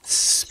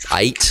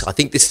 I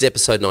think this is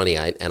episode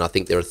 98, and I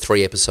think there are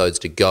 3 episodes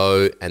to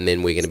go, and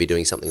then we're going to be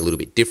doing something a little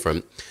bit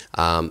different.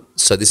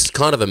 So this is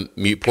kind of a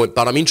moot point,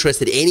 but I'm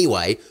interested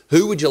anyway.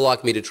 Who would you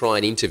like me to try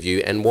and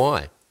interview, and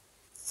why?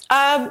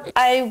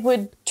 I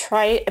would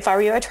try, if I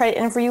were you, I'd try to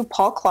interview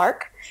Paul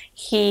Clark.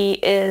 He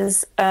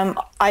is,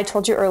 I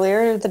told you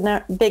earlier,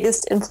 the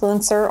biggest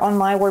influencer on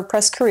my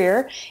WordPress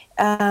career.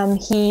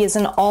 He is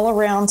an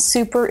all-around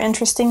super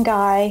interesting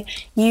guy.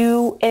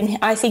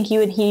 I think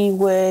you and he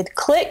would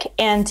click,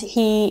 and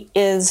he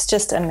is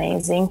just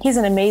amazing. He's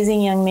an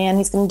amazing young man.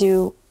 He's going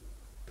to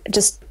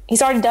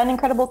he's already done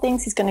incredible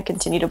things. He's going to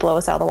continue to blow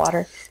us out of the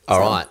water.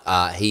 All right.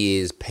 He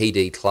is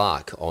PD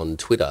Clark on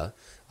Twitter.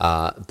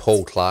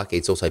 Paul Clark,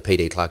 it's also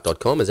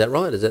pdclark.com, is that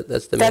right?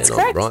 That's the man? That's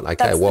correct. Right,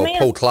 okay. Well,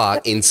 Paul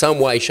Clark, in some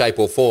way, shape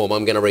or form,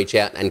 I'm going to reach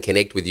out and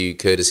connect with you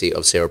courtesy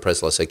of Sarah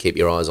Pressler, so keep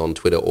your eyes on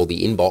Twitter or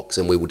the inbox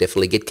and we will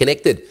definitely get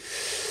connected.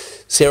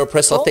 Sarah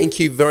Pressler, Thank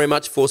you very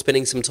much for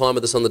spending some time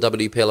with us on the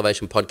WP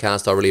Elevation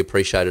podcast. I really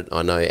appreciate it.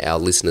 I know our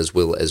listeners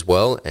will as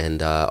well,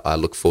 and I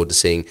look forward to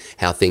seeing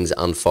how things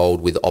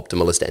unfold with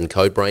Optimalist and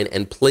Codebrain.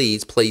 And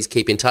please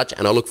keep in touch,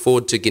 and I look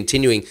forward to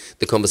continuing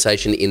the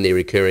conversation in the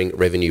Recurring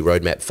Revenue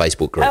Roadmap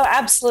Facebook group. Oh,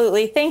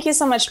 absolutely. Thank you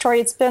so much, Tori.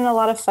 It's been a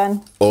lot of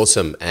fun.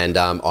 Awesome, and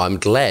I'm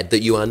glad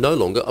that you are no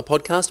longer a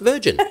podcast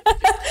virgin.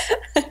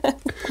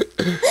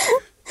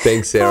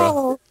 Thanks, Sarah.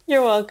 Oh,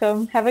 you're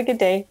welcome. Have a good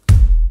day.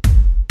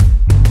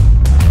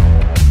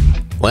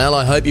 Well,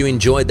 I hope you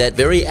enjoyed that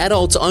very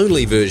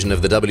adults-only version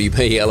of the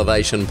WP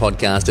Elevation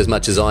podcast as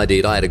much as I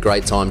did. I had a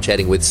great time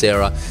chatting with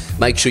Sarah.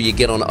 Make sure you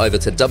get on over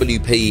to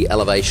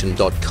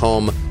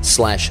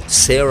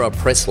wpelevation.com/Sarah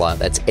Pressler.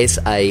 That's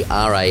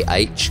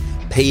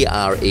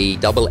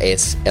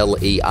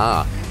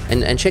SARAHPRESSLER.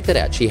 And check that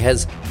out. She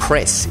has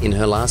Press in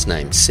her last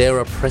name.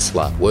 Sarah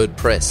Pressler.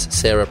 WordPress.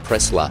 Sarah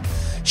Pressler.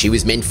 She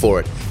was meant for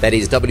it. That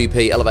is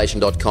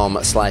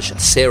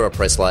wpelevation.com/Sarah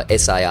Pressler,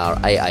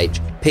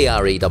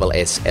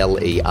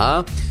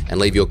 SarahPressler, and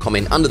leave your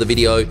comment under the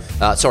video,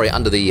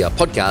 under the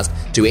podcast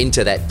to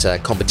enter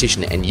that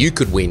competition, and you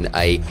could win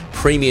a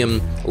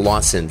premium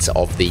license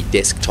of the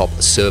desktop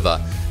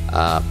server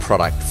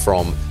product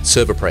from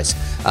ServerPress.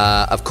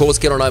 Of course,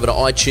 get on over to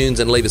iTunes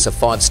and leave us a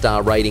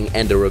 5-star rating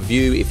and a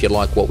review if you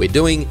like what we're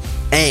doing.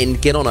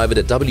 And get on over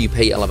to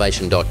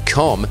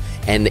wpelevation.com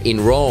and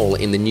enroll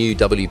in the new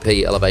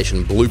WP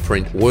Elevation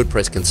Blueprint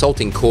WordPress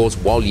consulting course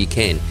while you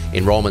can.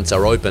 Enrollments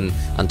are open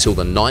until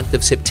the 9th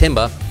of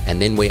September, and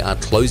then we are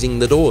closing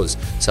the doors.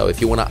 So if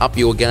you want to up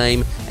your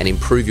game and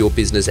improve your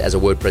business as a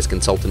WordPress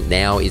consultant,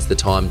 now is the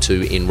time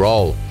to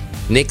enroll.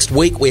 Next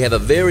week, we have a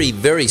very,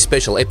 very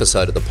special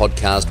episode of the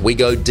podcast. We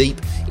go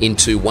deep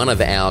into one of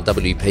our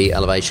WP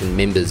Elevation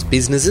members'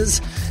 businesses,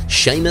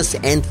 Seamus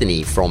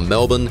Anthony from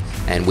Melbourne,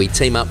 and we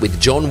team up with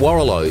John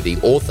Warrilow, the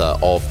author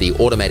of The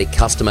Automatic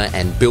Customer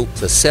and Built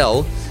to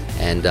Sell,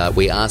 and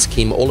we ask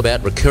him all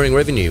about recurring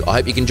revenue. I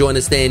hope you can join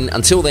us then.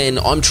 Until then,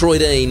 I'm Troy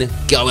Dean.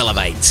 Go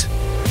Elevate.